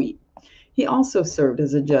the tweet. He also served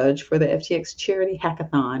as a judge for the FTX Charity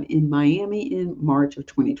Hackathon in Miami in March of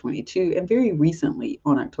 2022, and very recently,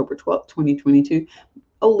 on October 12, 2022,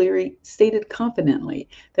 O'Leary stated confidently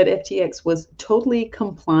that FTX was totally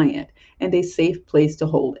compliant and a safe place to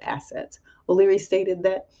hold assets. O'Leary stated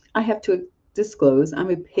that I have to disclose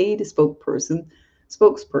I'm a paid spokesperson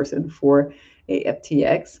for a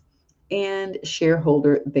FTX and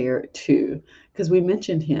shareholder there too, because we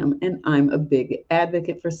mentioned him, and I'm a big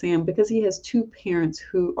advocate for Sam because he has two parents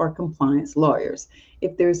who are compliance lawyers.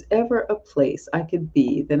 If there's ever a place I could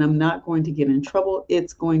be that I'm not going to get in trouble,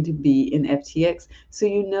 it's going to be in FTX. So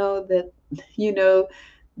you know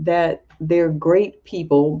that they're great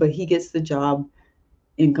people, but he gets the job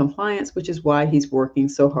in compliance, which is why he's working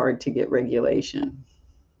so hard to get regulation.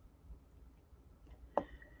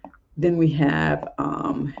 Then we have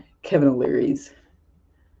Kevin O'Leary's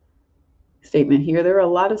statement here. There are a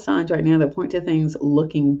lot of signs right now that point to things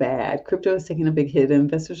looking bad. Crypto is taking a big hit, and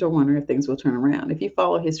investors are wondering if things will turn around. If you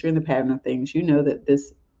follow history and the pattern of things, you know that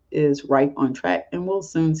this is right on track, and we'll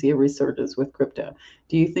soon see a resurgence with crypto.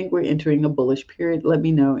 Do you think we're entering a bullish period? Let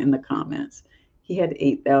me know in the comments. He had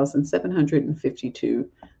 8,752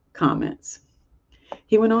 comments.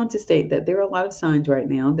 He went on to state that there are a lot of signs right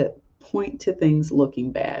now that point to things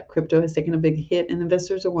looking bad. Crypto has taken a big hit, and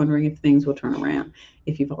investors are wondering if things will turn around.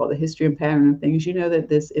 If you follow the history and pattern of things, you know that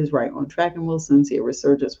this is right on track, and we'll soon see a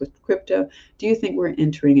resurgence with crypto. Do you think we're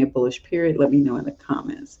entering a bullish period? Let me know in the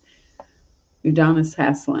comments. Udonis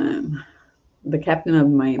Haslem. The captain of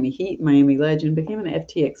Miami Heat, Miami legend, became an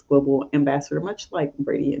FTX global ambassador, much like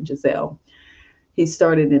Brady and Gisele. He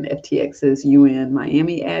started in FTX's UN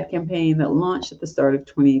Miami ad campaign that launched at the start of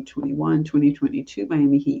 2021-2022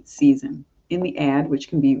 Miami Heat season. In the ad, which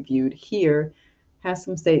can be viewed here,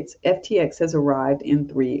 Haslem states FTX has arrived in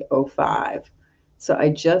 3:05. So I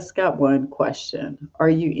just got one question. Are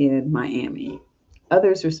you in Miami?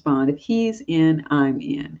 Others respond, if he's in, I'm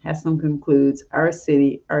in. Haslem concludes, our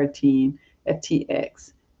city, our team,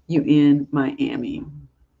 FTX, you in Miami.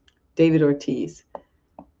 David Ortiz.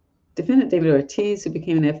 Defendant David Ortiz, who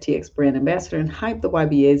became an FTX brand ambassador and hyped the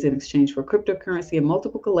YBAs in exchange for cryptocurrency and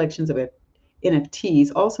multiple collections of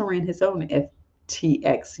NFTs, also ran his own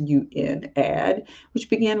FTX UN ad, which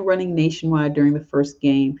began running nationwide during the first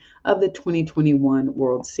game of the 2021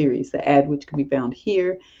 World Series. The ad, which can be found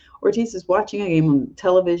here, Ortiz is watching a game on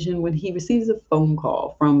television when he receives a phone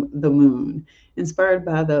call from the Moon. Inspired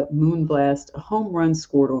by the Moon Blast home run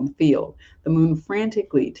scored on the field, the Moon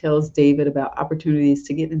frantically tells David about opportunities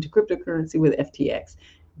to get into cryptocurrency with FTX.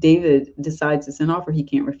 David decides it's an offer he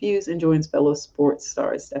can't refuse and joins fellow sports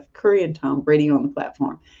stars Steph Curry and Tom Brady on the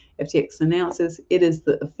platform. FTX announces it is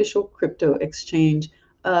the official crypto exchange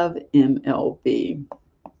of MLB.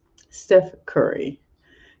 Steph Curry.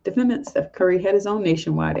 Defendant Steph Curry had his own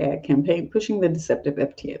nationwide ad campaign pushing the deceptive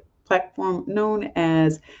FTX platform known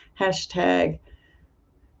as hashtag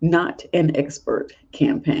not an expert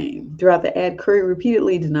campaign. Throughout the ad, Curry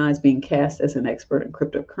repeatedly denies being cast as an expert in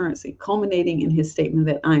cryptocurrency, culminating in his statement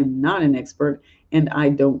that I'm not an expert and I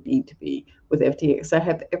don't need to be. With FTX, I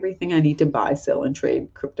have everything I need to buy, sell, and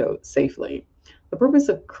trade crypto safely. The purpose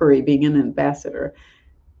of Curry being an ambassador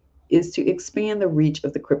is to expand the reach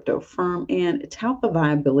of the crypto firm and tout the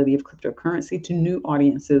viability of cryptocurrency to new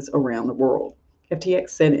audiences around the world. FTX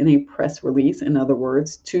said in a press release, in other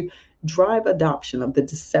words, to drive adoption of the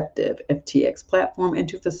deceptive FTX platform and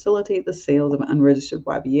to facilitate the sales of unregistered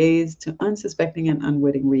YBAs to unsuspecting and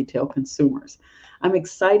unwitting retail consumers. I'm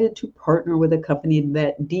excited to partner with a company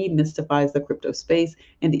that demystifies the crypto space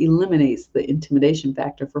and eliminates the intimidation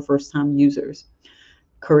factor for first-time users,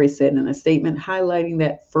 Curry said in a statement, highlighting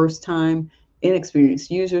that first-time,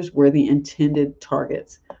 inexperienced users were the intended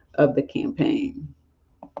targets of the campaign.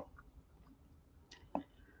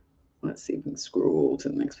 Let's see if we can scroll to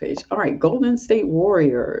the next page. All right, Golden State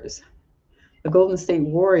Warriors. The Golden State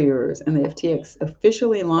Warriors and the FTX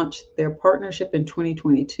officially launched their partnership in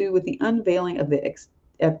 2022 with the unveiling of the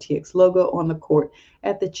FTX logo on the court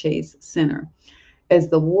at the Chase Center. As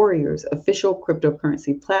the Warriors' official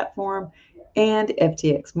cryptocurrency platform and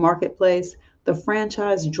FTX marketplace, the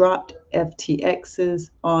franchise dropped FTXs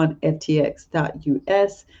on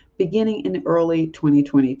FTX.us beginning in early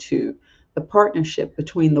 2022. The partnership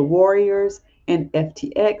between the Warriors and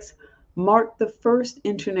FTX marked the first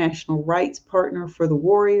international rights partner for the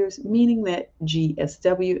Warriors, meaning that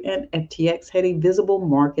GSW and FTX had a visible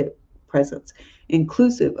market presence,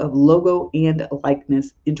 inclusive of logo and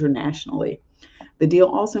likeness internationally. The deal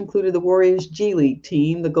also included the Warriors G League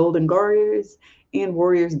team, the Golden Guardians, and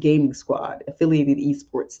Warriors Gaming Squad, affiliated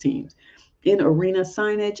esports teams, in arena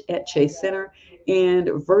signage at Chase Center and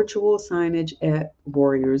virtual signage at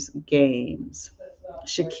Warriors games.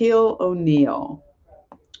 Shaquille O'Neal.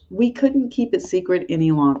 We couldn't keep it secret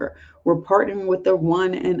any longer. We're partnering with the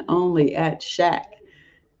one and only at Shaq.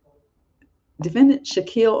 Defendant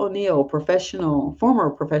Shaquille O'Neal, former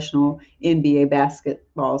professional NBA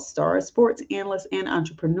basketball star, sports analyst, and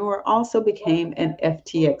entrepreneur, also became an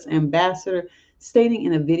FTX ambassador, stating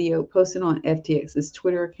in a video posted on FTX's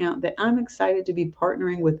Twitter account that I'm excited to be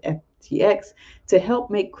partnering with FTX to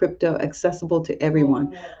help make crypto accessible to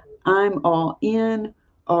everyone. I'm all in.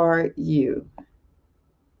 Are you?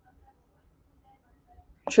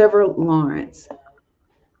 Trevor Lawrence.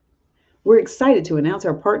 We're excited to announce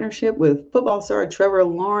our partnership with football star Trevor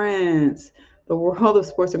Lawrence. The world of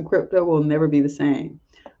sports and crypto will never be the same.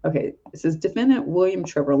 Okay, this is defendant William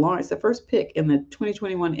Trevor Lawrence, the first pick in the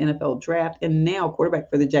 2021 NFL draft and now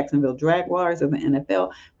quarterback for the Jacksonville Jaguars of the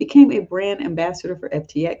NFL, became a brand ambassador for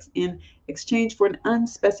FTX in exchange for an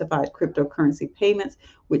unspecified cryptocurrency payments,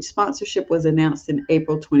 which sponsorship was announced in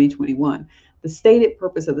April 2021. The stated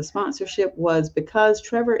purpose of the sponsorship was because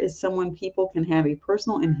Trevor is someone people can have a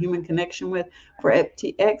personal and human connection with for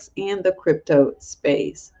FTX and the crypto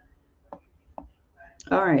space.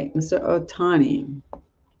 All right, Mr. Ohtani.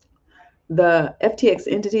 The FTX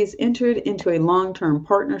entities entered into a long-term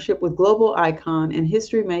partnership with global icon and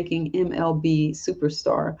history-making MLB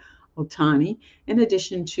superstar Ohtani, in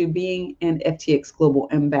addition to being an FTX global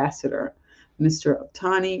ambassador. Mr.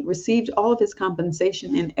 Ohtani received all of his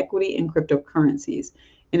compensation in equity and cryptocurrencies.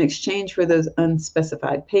 In exchange for those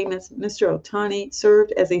unspecified payments, Mr. Ohtani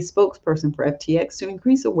served as a spokesperson for FTX to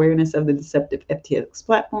increase awareness of the deceptive FTX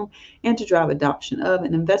platform and to drive adoption of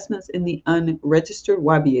and investments in the unregistered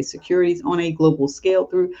YBA securities on a global scale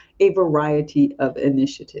through a variety of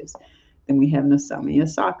initiatives. Then we have Naomi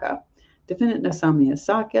Osaka. Defendant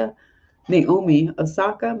Naomi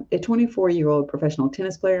Osaka, a 24-year-old professional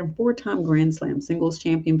tennis player and four-time Grand Slam singles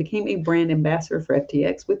champion, became a brand ambassador for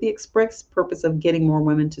FTX with the express purpose of getting more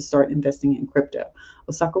women to start investing in crypto.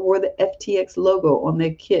 Osaka wore the FTX logo on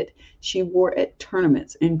the kit she wore at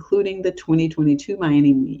tournaments, including the 2022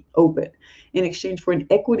 Miami Open, in exchange for an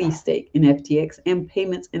equity stake in FTX and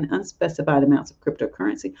payments in unspecified amounts of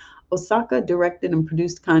cryptocurrency. Osaka directed and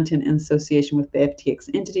produced content in association with the FTX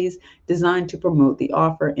entities designed to promote the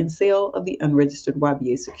offer and sale of the unregistered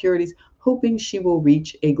YBA securities, hoping she will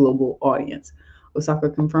reach a global audience. Osaka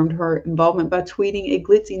confirmed her involvement by tweeting a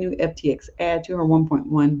glitzy new FTX ad to her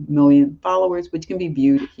 1.1 million followers, which can be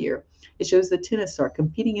viewed here. It shows the tennis star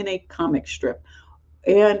competing in a comic strip.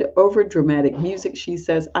 And over dramatic music, she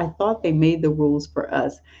says, I thought they made the rules for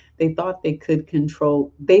us. They thought they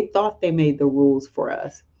made the rules for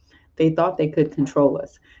us. They thought they could control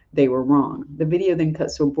us. They were wrong. The video then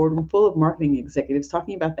cuts to a boardroom full of marketing executives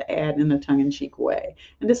talking about the ad in a tongue-in-cheek way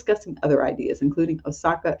and discussing other ideas, including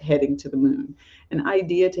Osaka heading to the moon, an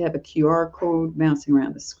idea to have a QR code bouncing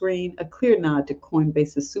around the screen. A clear nod to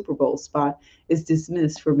Coinbase's Super Bowl spot is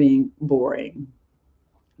dismissed for being boring.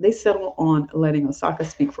 They settle on letting Osaka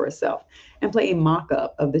speak for herself and play a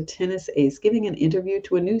mock-up of the tennis ace giving an interview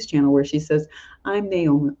to a news channel where she says, I'm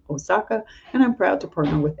Naomi Osaka, and I'm proud to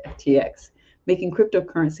partner with FTX. Making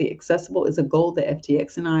cryptocurrency accessible is a goal that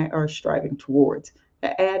FTX and I are striving towards.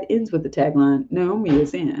 The ad ends with the tagline, Naomi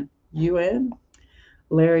is in. You in?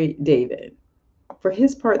 Larry David. For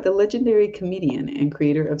his part, the legendary comedian and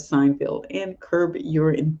creator of Seinfeld and Curb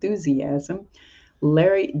Your Enthusiasm,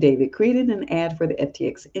 Larry David created an ad for the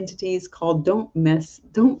FTX entities called Don't Miss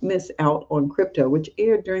Out on Crypto, which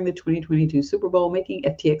aired during the 2022 Super Bowl, making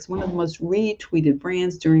FTX one of the most retweeted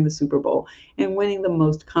brands during the Super Bowl and winning the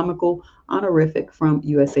most comical honorific from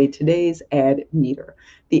USA Today's Ad Meter.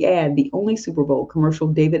 The ad, the only Super Bowl commercial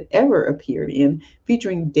David ever appeared in,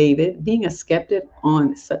 featuring David being a skeptic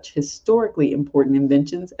on such historically important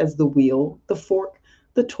inventions as the wheel, the fork,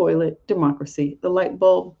 the toilet, democracy, the light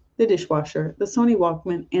bulb, the dishwasher, the Sony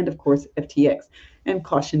Walkman, and of course FTX, and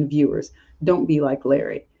caution viewers, don't be like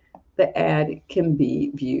Larry. The ad can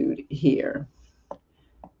be viewed here.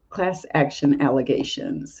 Class action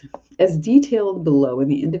allegations. As detailed below in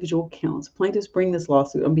the individual counts, plaintiffs bring this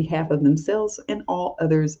lawsuit on behalf of themselves and all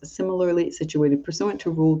others similarly situated pursuant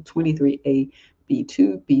to Rule 23A,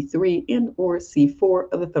 B2, B3, and or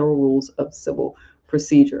C4 of the Federal Rules of Civil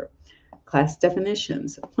Procedure. Class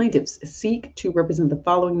definitions. Plaintiffs seek to represent the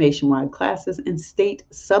following nationwide classes and state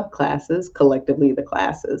subclasses, collectively the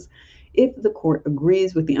classes, if the court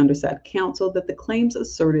agrees with the underside counsel that the claims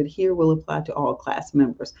asserted here will apply to all class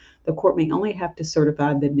members. The court may only have to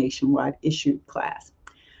certify the nationwide issue class.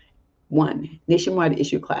 1. Nationwide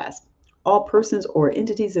issue class. All persons or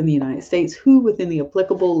entities in the United States who, within the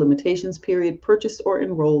applicable limitations period, purchased or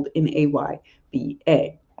enrolled in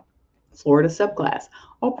AYBA. Florida subclass.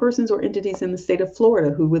 All persons or entities in the state of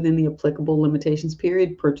Florida who, within the applicable limitations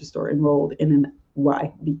period, purchased or enrolled in an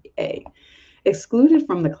YBA. Excluded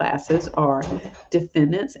from the classes are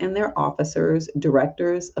defendants and their officers,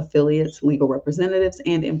 directors, affiliates, legal representatives,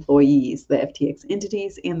 and employees, the FTX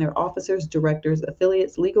entities and their officers, directors,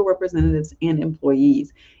 affiliates, legal representatives, and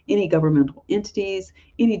employees, any governmental entities,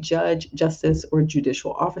 any judge, justice, or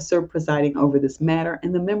judicial officer presiding over this matter,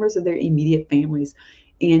 and the members of their immediate families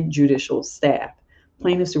and judicial staff.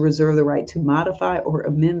 Plaintiffs reserve the right to modify or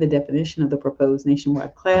amend the definition of the proposed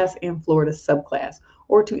nationwide class and Florida subclass,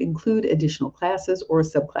 or to include additional classes or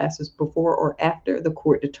subclasses before or after the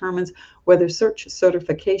court determines whether such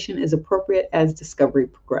certification is appropriate as discovery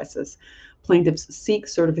progresses. Plaintiffs seek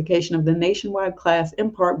certification of the nationwide class in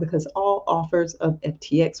part because all offers of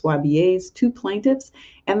FTX YBAs to plaintiffs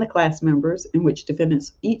and the class members, in which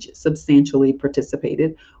defendants each substantially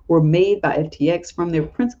participated, were made by FTX from their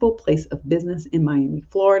principal place of business in Miami,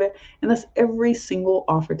 Florida, and thus every single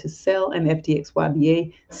offer to sell an FTX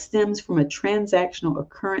YBA stems from a transactional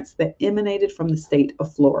occurrence that emanated from the state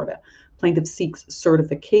of Florida. Plaintiff seeks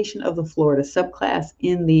certification of the Florida subclass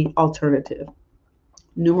in the alternative.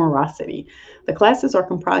 Numerosity. The classes are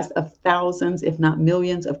comprised of thousands, if not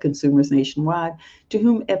millions, of consumers nationwide to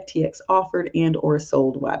whom FTX offered and or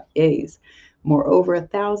sold YBAs. Moreover,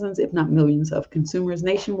 thousands, if not millions, of consumers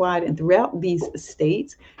nationwide and throughout these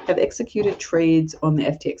states have executed trades on the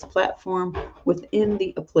FTX platform within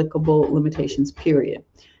the applicable limitations period.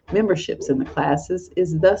 Memberships in the classes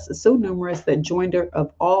is thus so numerous that joinder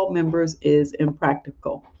of all members is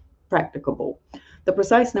practicable. The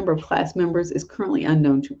precise number of class members is currently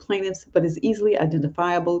unknown to plaintiffs, but is easily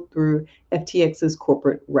identifiable through FTX's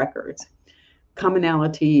corporate records.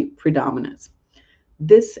 Commonality predominance.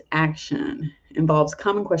 This action involves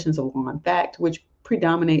common questions of law and fact, which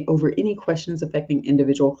predominate over any questions affecting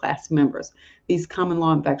individual class members. These common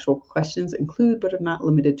law and factual questions include, but are not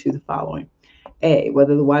limited to, the following. A,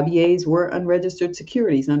 whether the YBAs were unregistered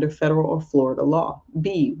securities under federal or Florida law.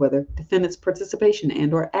 B, whether defendants' participation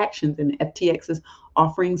and or actions in FTX's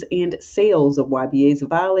offerings and sales of YBAs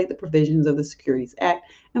violate the provisions of the Securities Act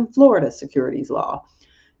and Florida securities law.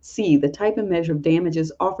 C, the type and measure of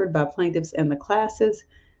damages offered by plaintiffs and the classes.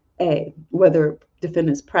 A, whether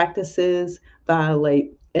defendants' practices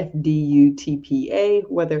violate FDUTPA,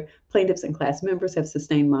 whether plaintiffs and class members have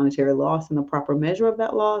sustained monetary loss and the proper measure of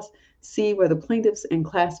that loss. C, whether plaintiffs and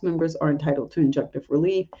class members are entitled to injunctive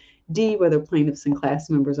relief. D, whether plaintiffs and class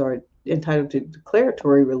members are entitled to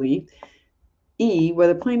declaratory relief. E,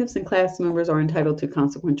 whether plaintiffs and class members are entitled to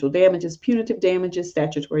consequential damages, punitive damages,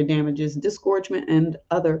 statutory damages, disgorgement, and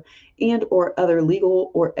or other legal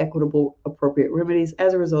or equitable appropriate remedies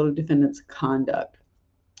as a result of defendants' conduct.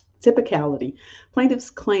 Typicality.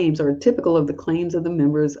 Plaintiffs' claims are typical of the claims of the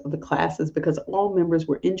members of the classes because all members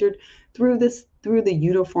were injured through the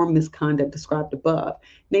uniform misconduct described above,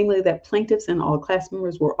 namely that plaintiffs and all class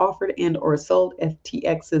members were offered and or sold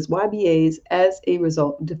FTX's YBAs as a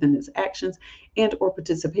result of defendants' actions and or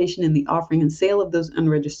participation in the offering and sale of those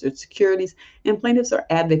unregistered securities, and plaintiffs are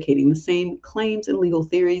advocating the same claims and legal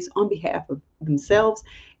theories on behalf of themselves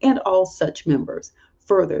and all such members.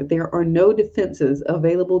 Further, there are no defenses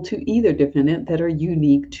available to either defendant that are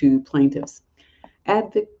unique to plaintiffs.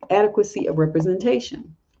 Adequacy of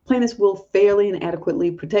representation. Plaintiffs will fairly and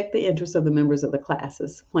adequately protect the interests of the members of the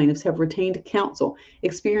classes. Plaintiffs have retained counsel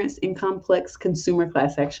experienced in complex consumer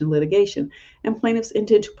class action litigation, and plaintiffs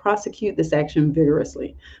intend to prosecute this action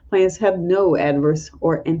vigorously. Plaintiffs have no adverse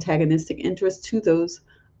or antagonistic interests to those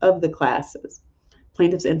of the classes.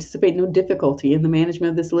 Plaintiffs anticipate no difficulty in the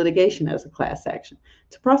management of this litigation as a class action.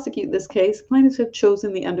 To prosecute this case, plaintiffs have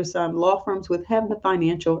chosen the undersigned law firms which have the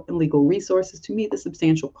financial and legal resources to meet the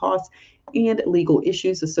substantial costs and legal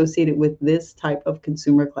issues associated with this type of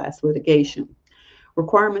consumer class litigation.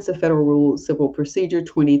 Requirements of Federal Rule Civil Procedure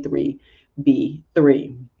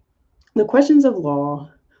 23B3. The questions of law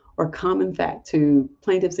or common fact to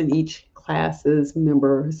plaintiffs in each class's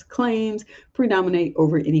members' claims predominate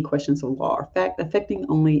over any questions of law or fact affecting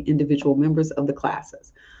only individual members of the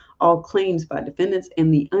classes. All claims by defendants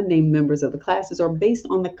and the unnamed members of the classes are based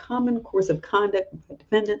on the common course of conduct by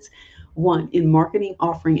defendants. 1, in marketing,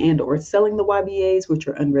 offering, and or selling the YBAs, which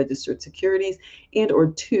are unregistered securities, and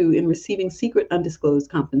or 2, in receiving secret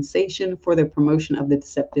undisclosed compensation for their promotion of the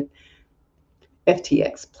deceptive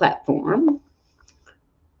FTX platform.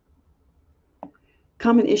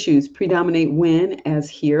 Common issues predominate when, as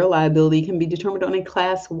here, liability can be determined on a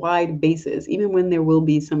class-wide basis, even when there will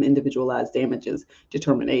be some individualized damages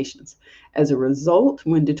determinations. As a result,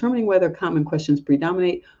 when determining whether common questions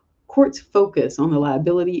predominate, courts focus on the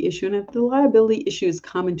liability issue, and if the liability issue is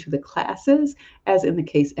common to the classes, as in the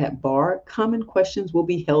case at bar, common questions will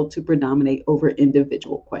be held to predominate over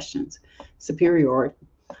individual questions. Superiority.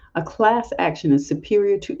 A class action is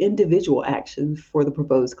superior to individual actions for the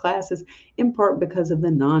proposed classes, in part because of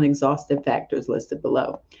the non-exhaustive factors listed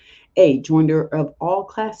below. A, joinder of all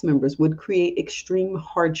class members would create extreme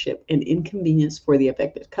hardship and inconvenience for the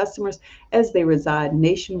affected customers as they reside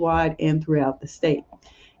nationwide and throughout the state.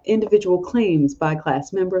 Individual claims by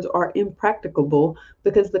class members are impracticable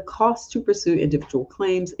because the cost to pursue individual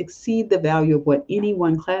claims exceed the value of what any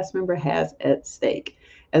one class member has at stake.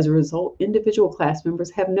 As a result, individual class members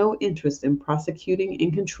have no interest in prosecuting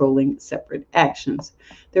and controlling separate actions.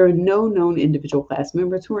 There are no known individual class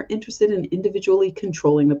members who are interested in individually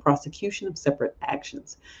controlling the prosecution of separate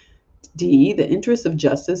actions. D, the interests of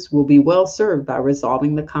justice will be well served by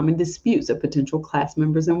resolving the common disputes of potential class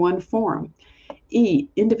members in one forum. E,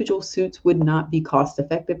 individual suits would not be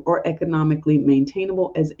cost-effective or economically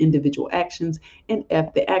maintainable as individual actions. And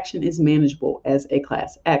F, the action is manageable as a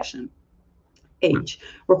class action. H,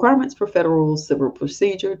 requirements for Federal Civil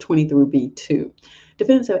Procedure 23B2.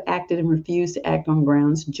 Defendants have acted and refused to act on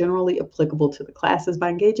grounds generally applicable to the classes by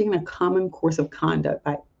engaging in a common course of conduct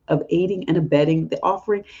by of aiding and abetting the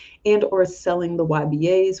offering and or selling the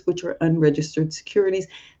YBAs, which are unregistered securities,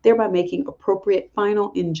 thereby making appropriate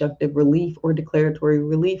final injunctive relief or declaratory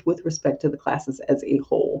relief with respect to the classes as a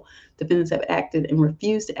whole. Defendants have acted and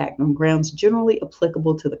refused to act on grounds generally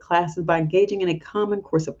applicable to the classes by engaging in a common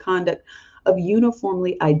course of conduct of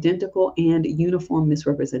uniformly identical and uniform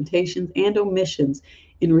misrepresentations and omissions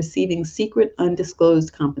in receiving secret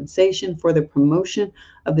undisclosed compensation for the promotion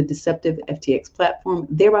of the deceptive FTX platform,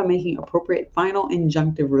 thereby making appropriate final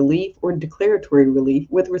injunctive relief or declaratory relief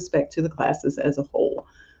with respect to the classes as a whole.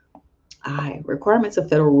 I. Requirements of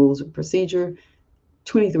Federal Rules of Procedure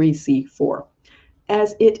 23C4.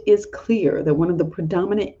 As it is clear that one of the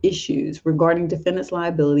predominant issues regarding defendants'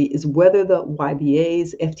 liability is whether the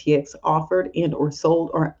YBAs FTX offered and or sold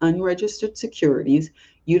are unregistered securities,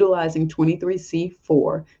 utilizing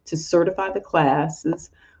 23C4 to certify the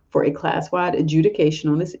classes for a class-wide adjudication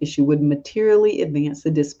on this issue would materially advance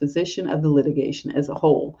the disposition of the litigation as a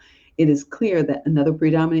whole. It is clear that another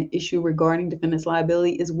predominant issue regarding defendants'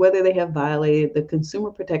 liability is whether they have violated the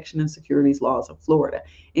consumer protection and securities laws of Florida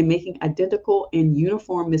in making identical and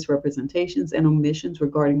uniform misrepresentations and omissions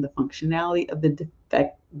regarding the functionality of the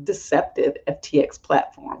deceptive FTX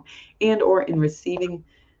platform and or in receiving,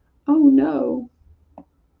 oh no,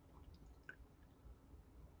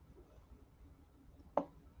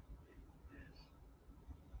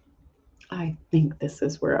 I think this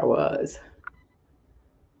is where I was.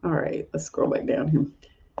 All right, let's scroll back down here.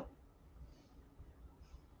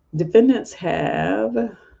 Defendants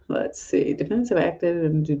have, let's see, defendants have acted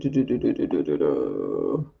and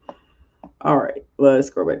all right, let's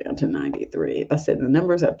go right down to 93. If I said the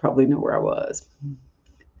numbers, I'd probably know where I was.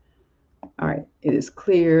 All right, it is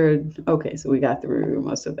cleared. Okay, so we got through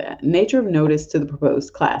most of that. Nature of notice to the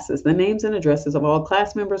proposed classes. The names and addresses of all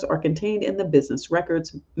class members are contained in the business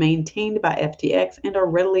records maintained by FTX and are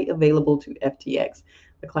readily available to FTX.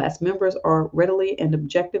 The class members are readily and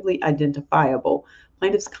objectively identifiable.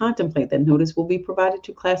 Plaintiffs contemplate that notice will be provided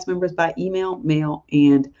to class members by email, mail,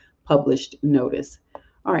 and published notice.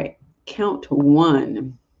 All right, count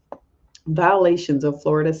one. Violations of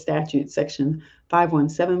Florida statute section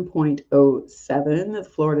 517.07, the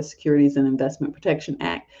Florida Securities and Investment Protection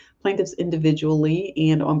Act. Plaintiffs individually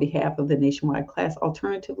and on behalf of the nationwide class,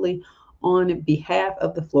 alternatively on behalf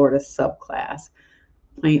of the Florida subclass.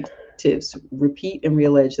 Plaintiffs repeat and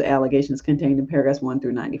reallege the allegations contained in paragraphs 1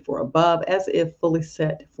 through 94 above, as if fully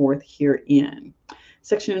set forth herein.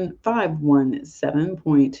 Section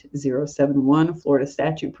 517.071 Florida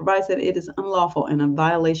statute provides that it is unlawful and a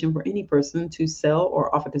violation for any person to sell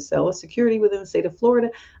or offer to sell a security within the state of Florida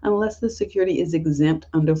unless the security is exempt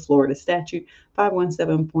under Florida statute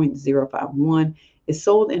 517.051, is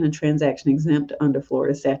sold in a transaction exempt under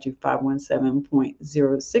Florida statute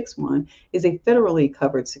 517.061, is a federally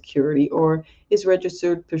covered security, or is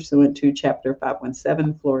registered pursuant to chapter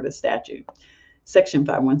 517 Florida statute. Section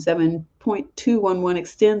 517.211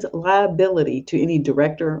 extends liability to any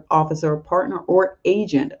director, officer, partner, or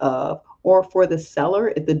agent of, or for the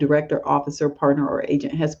seller if the director, officer, partner, or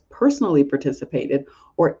agent has personally participated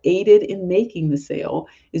or aided in making the sale,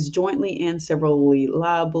 is jointly and severally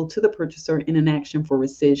liable to the purchaser in an action for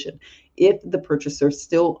rescission if the purchaser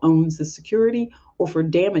still owns the security, or for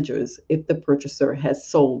damages if the purchaser has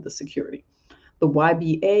sold the security. The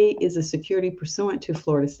YBA is a security pursuant to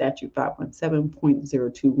Florida Statute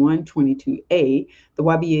 517.02122A. The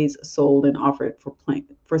YBAs sold and offered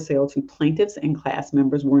for sale to plaintiffs and class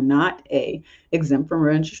members were not A, exempt from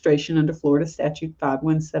registration under Florida Statute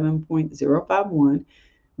 517.051,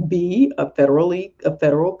 B, a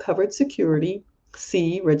federal covered security,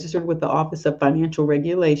 C, registered with the Office of Financial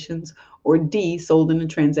Regulations, or D, sold in a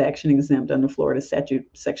transaction exempt under Florida Statute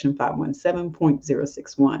Section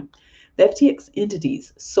 517.061. The FTX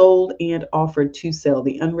entities sold and offered to sell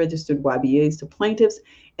the unregistered YBAs to plaintiffs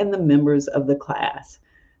and the members of the class.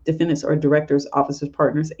 Defendants are directors, officers,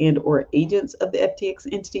 partners, and or agents of the FTX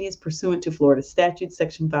entities pursuant to Florida Statute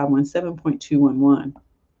Section 517.211.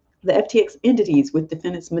 The FTX entities with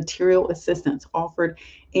defendants' material assistance offered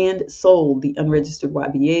and sold the unregistered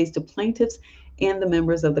YBAs to plaintiffs and the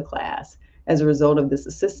members of the class. As a result of this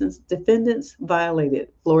assistance, defendants violated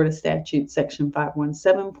Florida Statute Section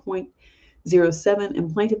 517.07,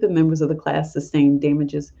 and plaintiff and members of the class sustained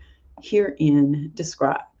damages herein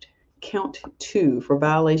described. Count 2 for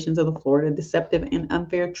violations of the Florida Deceptive and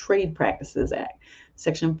Unfair Trade Practices Act.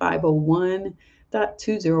 Section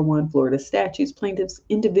 501.201 Florida statutes, plaintiffs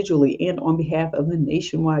individually and on behalf of the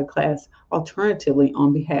nationwide class, alternatively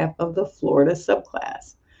on behalf of the Florida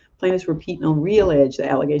subclass. Plaintiffs repeat and reallege the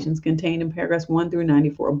allegations contained in paragraphs 1 through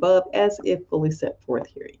 94 above, as if fully set forth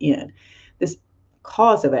herein. This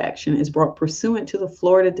cause of action is brought pursuant to the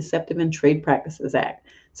Florida Deceptive and Trade Practices Act,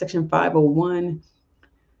 Section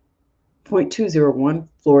 501.201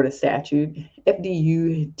 Florida Statute,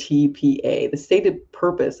 FDUTPA. The stated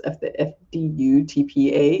purpose of the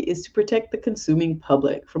FDUTPA is to protect the consuming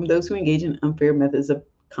public from those who engage in unfair methods of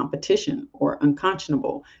competition or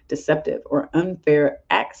unconscionable, deceptive, or unfair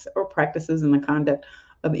acts or practices in the conduct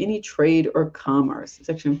of any trade or commerce.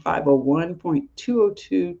 Section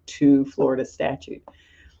 501.2022 Florida Statute.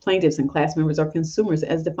 Plaintiffs and class members are consumers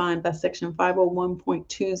as defined by Section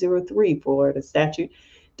 501.203 Florida Statute.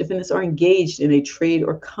 Defendants are engaged in a trade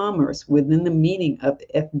or commerce within the meaning of the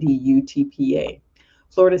FDUTPA.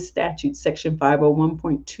 Florida Statute Section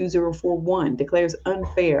 501.2041 declares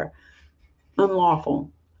unfair,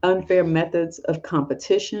 unlawful, unfair methods of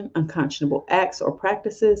competition, unconscionable acts or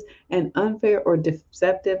practices, and unfair or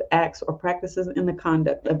deceptive acts or practices in the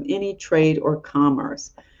conduct of any trade or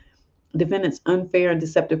commerce. Defendants' unfair and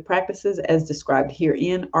deceptive practices, as described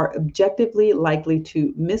herein, are objectively likely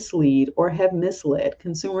to mislead or have misled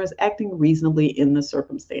consumers acting reasonably in the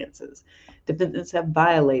circumstances. Defendants have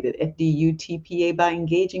violated FDUTPA by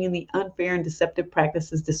engaging in the unfair and deceptive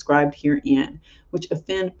practices described herein, which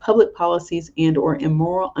offend public policies and or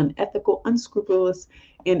immoral, unethical, unscrupulous,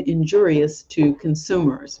 and injurious to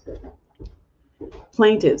consumers.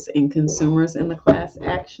 Plaintiffs and consumers in the class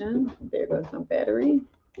action. There goes my battery.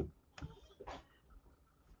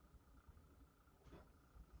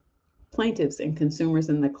 Plaintiffs and consumers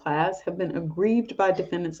in the class have been aggrieved by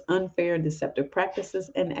defendants' unfair and deceptive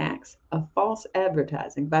practices and acts of false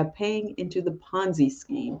advertising by paying into the Ponzi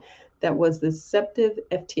scheme that was the deceptive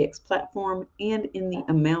FTX platform and in the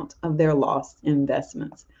amount of their lost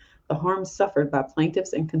investments. The harm suffered by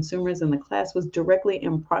plaintiffs and consumers in the class was directly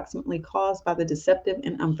and proximately caused by the deceptive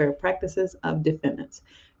and unfair practices of defendants,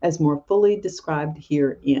 as more fully described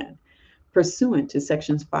herein. Pursuant to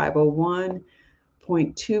Sections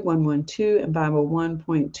 501.2112 and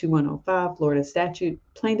 501.2105 Florida Statute,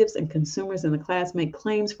 plaintiffs and consumers in the class make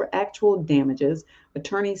claims for actual damages,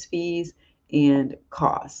 attorney's fees, and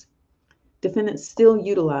costs. Defendants still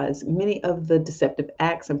utilize many of the deceptive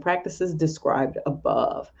acts and practices described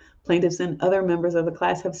above. Plaintiffs and other members of the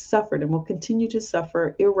class have suffered and will continue to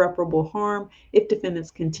suffer irreparable harm if defendants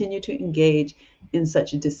continue to engage in such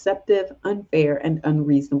deceptive, unfair, and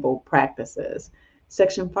unreasonable practices.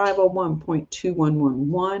 Section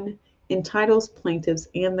 501.2111 entitles plaintiffs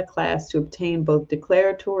and the class to obtain both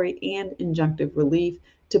declaratory and injunctive relief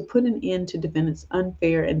to put an end to defendants'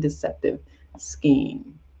 unfair and deceptive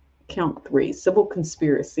scheme. Count 3, civil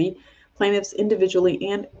conspiracy. Plaintiffs individually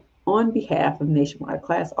and on behalf of nationwide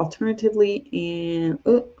class, alternatively and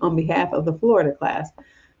on behalf of the Florida class.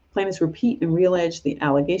 Plaintiffs repeat and reallege the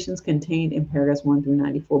allegations contained in paragraphs 1 through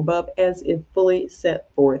 94 above as if fully set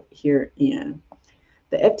forth herein.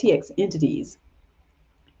 The FTX entities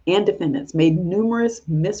and defendants made numerous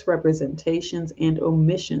misrepresentations and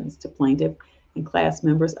omissions to plaintiff and class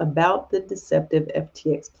members about the deceptive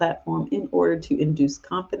FTX platform in order to induce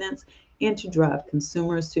confidence and to drive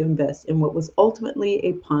consumers to invest in what was ultimately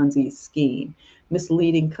a Ponzi scheme,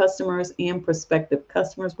 misleading customers and prospective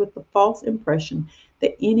customers with the false impression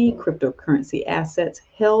that any cryptocurrency assets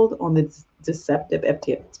held on the deceptive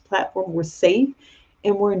FTX platform were safe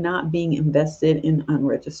and were not being invested in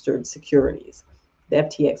unregistered securities. The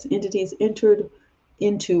FTX entities entered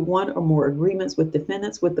into one or more agreements with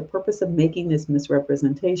defendants with the purpose of making these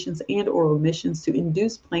misrepresentations and or omissions to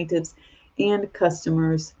induce plaintiffs and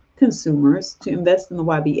consumers to invest in the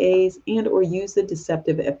YBAs and or use the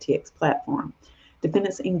deceptive FTX platform.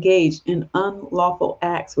 Defendants engaged in unlawful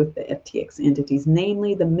acts with the FTX entities,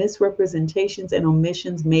 namely the misrepresentations and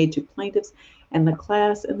omissions made to plaintiffs and the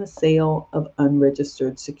class in the sale of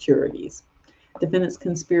unregistered securities. Defendants'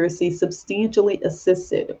 conspiracy substantially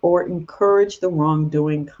assisted or encouraged the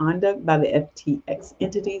wrongdoing conduct by the FTX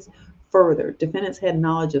entities. Further, defendants had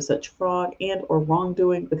knowledge of such fraud and or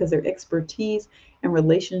wrongdoing because their expertise and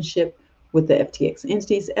relationship with the FTX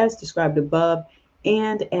entities as described above,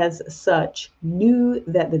 and as such knew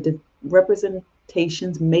that the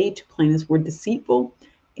representations made to plaintiffs were deceitful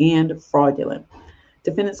and fraudulent.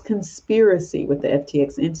 Defendants' conspiracy with the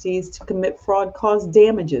FTX entities to commit fraud caused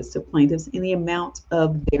damages to plaintiffs in the amount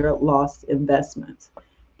of their lost investments.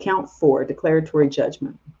 Count 4, declaratory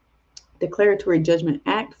judgment. Declaratory Judgment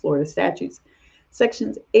Act, Florida statutes,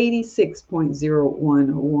 sections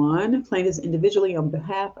 86.011, plaintiffs individually on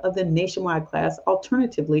behalf of the nationwide class,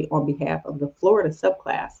 alternatively on behalf of the Florida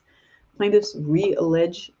subclass. Plaintiffs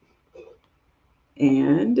reallege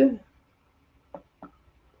and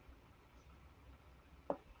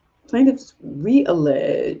plaintiffs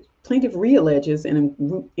reallege Plaintiff realleges and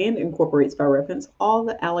incorporates by reference all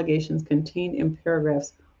the allegations contained in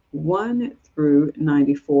paragraphs 1 through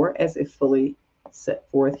 94 as if fully set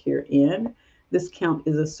forth herein. This count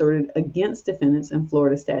is asserted against defendants in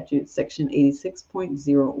Florida statute section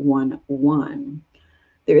 86.011.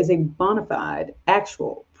 There is a bona fide,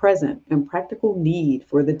 actual, present, and practical need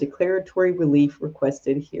for the declaratory relief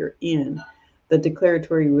requested herein. The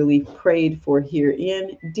declaratory relief prayed for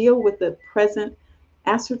herein deal with the present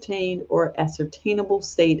ascertained or ascertainable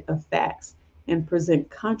state of facts and present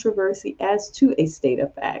controversy as to a state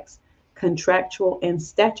of facts, contractual and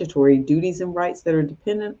statutory duties and rights that are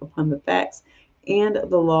dependent upon the facts and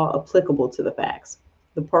the law applicable to the facts.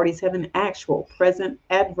 The parties have an actual, present,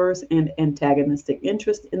 adverse, and antagonistic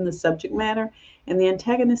interest in the subject matter, and the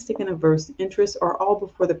antagonistic and adverse interests are all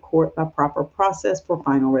before the court by proper process for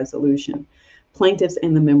final resolution. Plaintiffs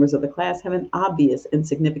and the members of the class have an obvious and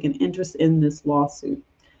significant interest in this lawsuit.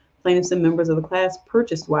 Plaintiffs and members of the class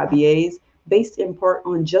purchased YBAs based in part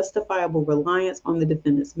on justifiable reliance on the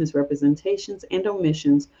defendant's misrepresentations and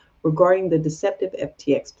omissions regarding the deceptive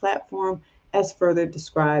FTX platform as further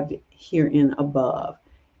described herein above.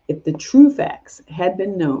 If the true facts had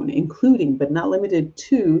been known, including but not limited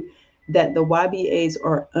to that the YBAs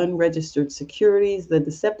are unregistered securities, the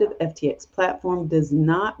deceptive FTX platform does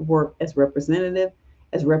not work as represented,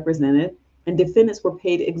 and defendants were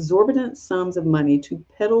paid exorbitant sums of money to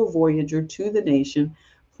peddle Voyager to the nation,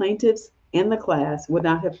 plaintiffs and the class would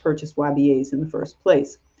not have purchased YBAs in the first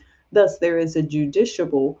place. Thus, there is a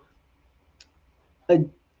justiciable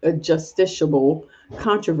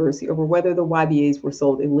controversy over whether the YBAs were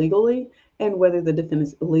sold illegally and whether the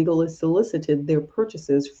defendants illegally solicited their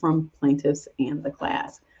purchases from plaintiffs and the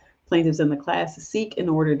class. Plaintiffs and the class seek an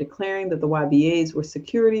order declaring that the YBAs were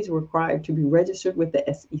securities required to be registered with the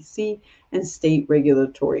SEC and state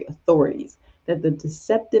regulatory authorities, that the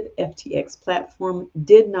deceptive FTX platform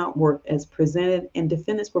did not work as presented, and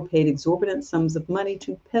defendants were paid exorbitant sums of money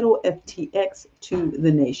to peddle FTX to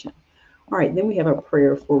the nation. All right, then we have a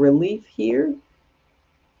prayer for relief here.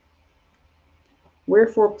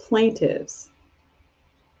 Wherefore plaintiffs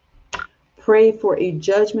pray for a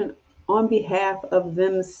judgment on behalf of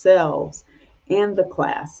themselves and the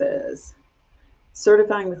classes,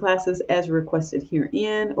 certifying the classes as requested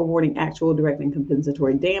herein, awarding actual, direct, and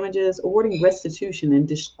compensatory damages, awarding restitution and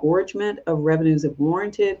disgorgement of revenues if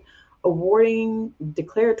warranted, awarding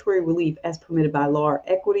declaratory relief as permitted by law or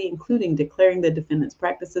equity, including declaring the defendant's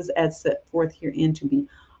practices as set forth herein to be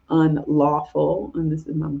unlawful. And this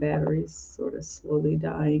is my battery sort of slowly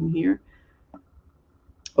dying here.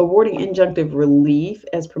 Awarding injunctive relief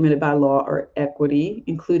as permitted by law or equity,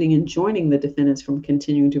 including enjoining the defendants from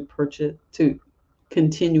continuing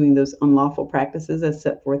those unlawful practices as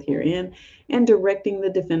set forth herein, and directing the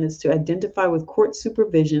defendants to identify with court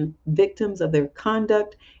supervision victims of their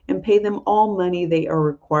conduct and pay them all money they are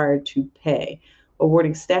required to pay,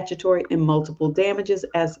 awarding statutory and multiple damages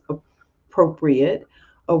as appropriate,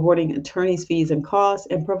 awarding attorneys' fees and costs,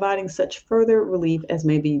 and providing such further relief as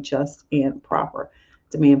may be just and proper.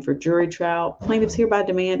 Demand for jury trial. Plaintiffs hereby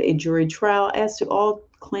demand a jury trial as to all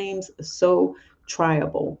claims so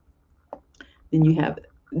triable. Then you have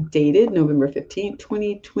dated November 15,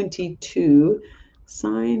 2022,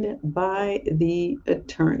 signed by the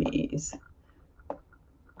attorneys.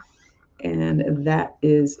 And that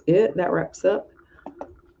is it. That wraps up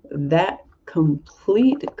that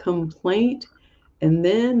complete complaint. And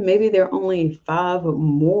then maybe there are only 5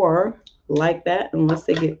 more like that unless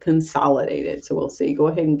they get consolidated. So we'll see. Go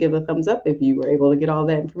ahead and give a thumbs up if you were able to get all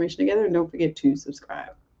that information together. And don't forget to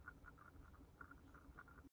subscribe.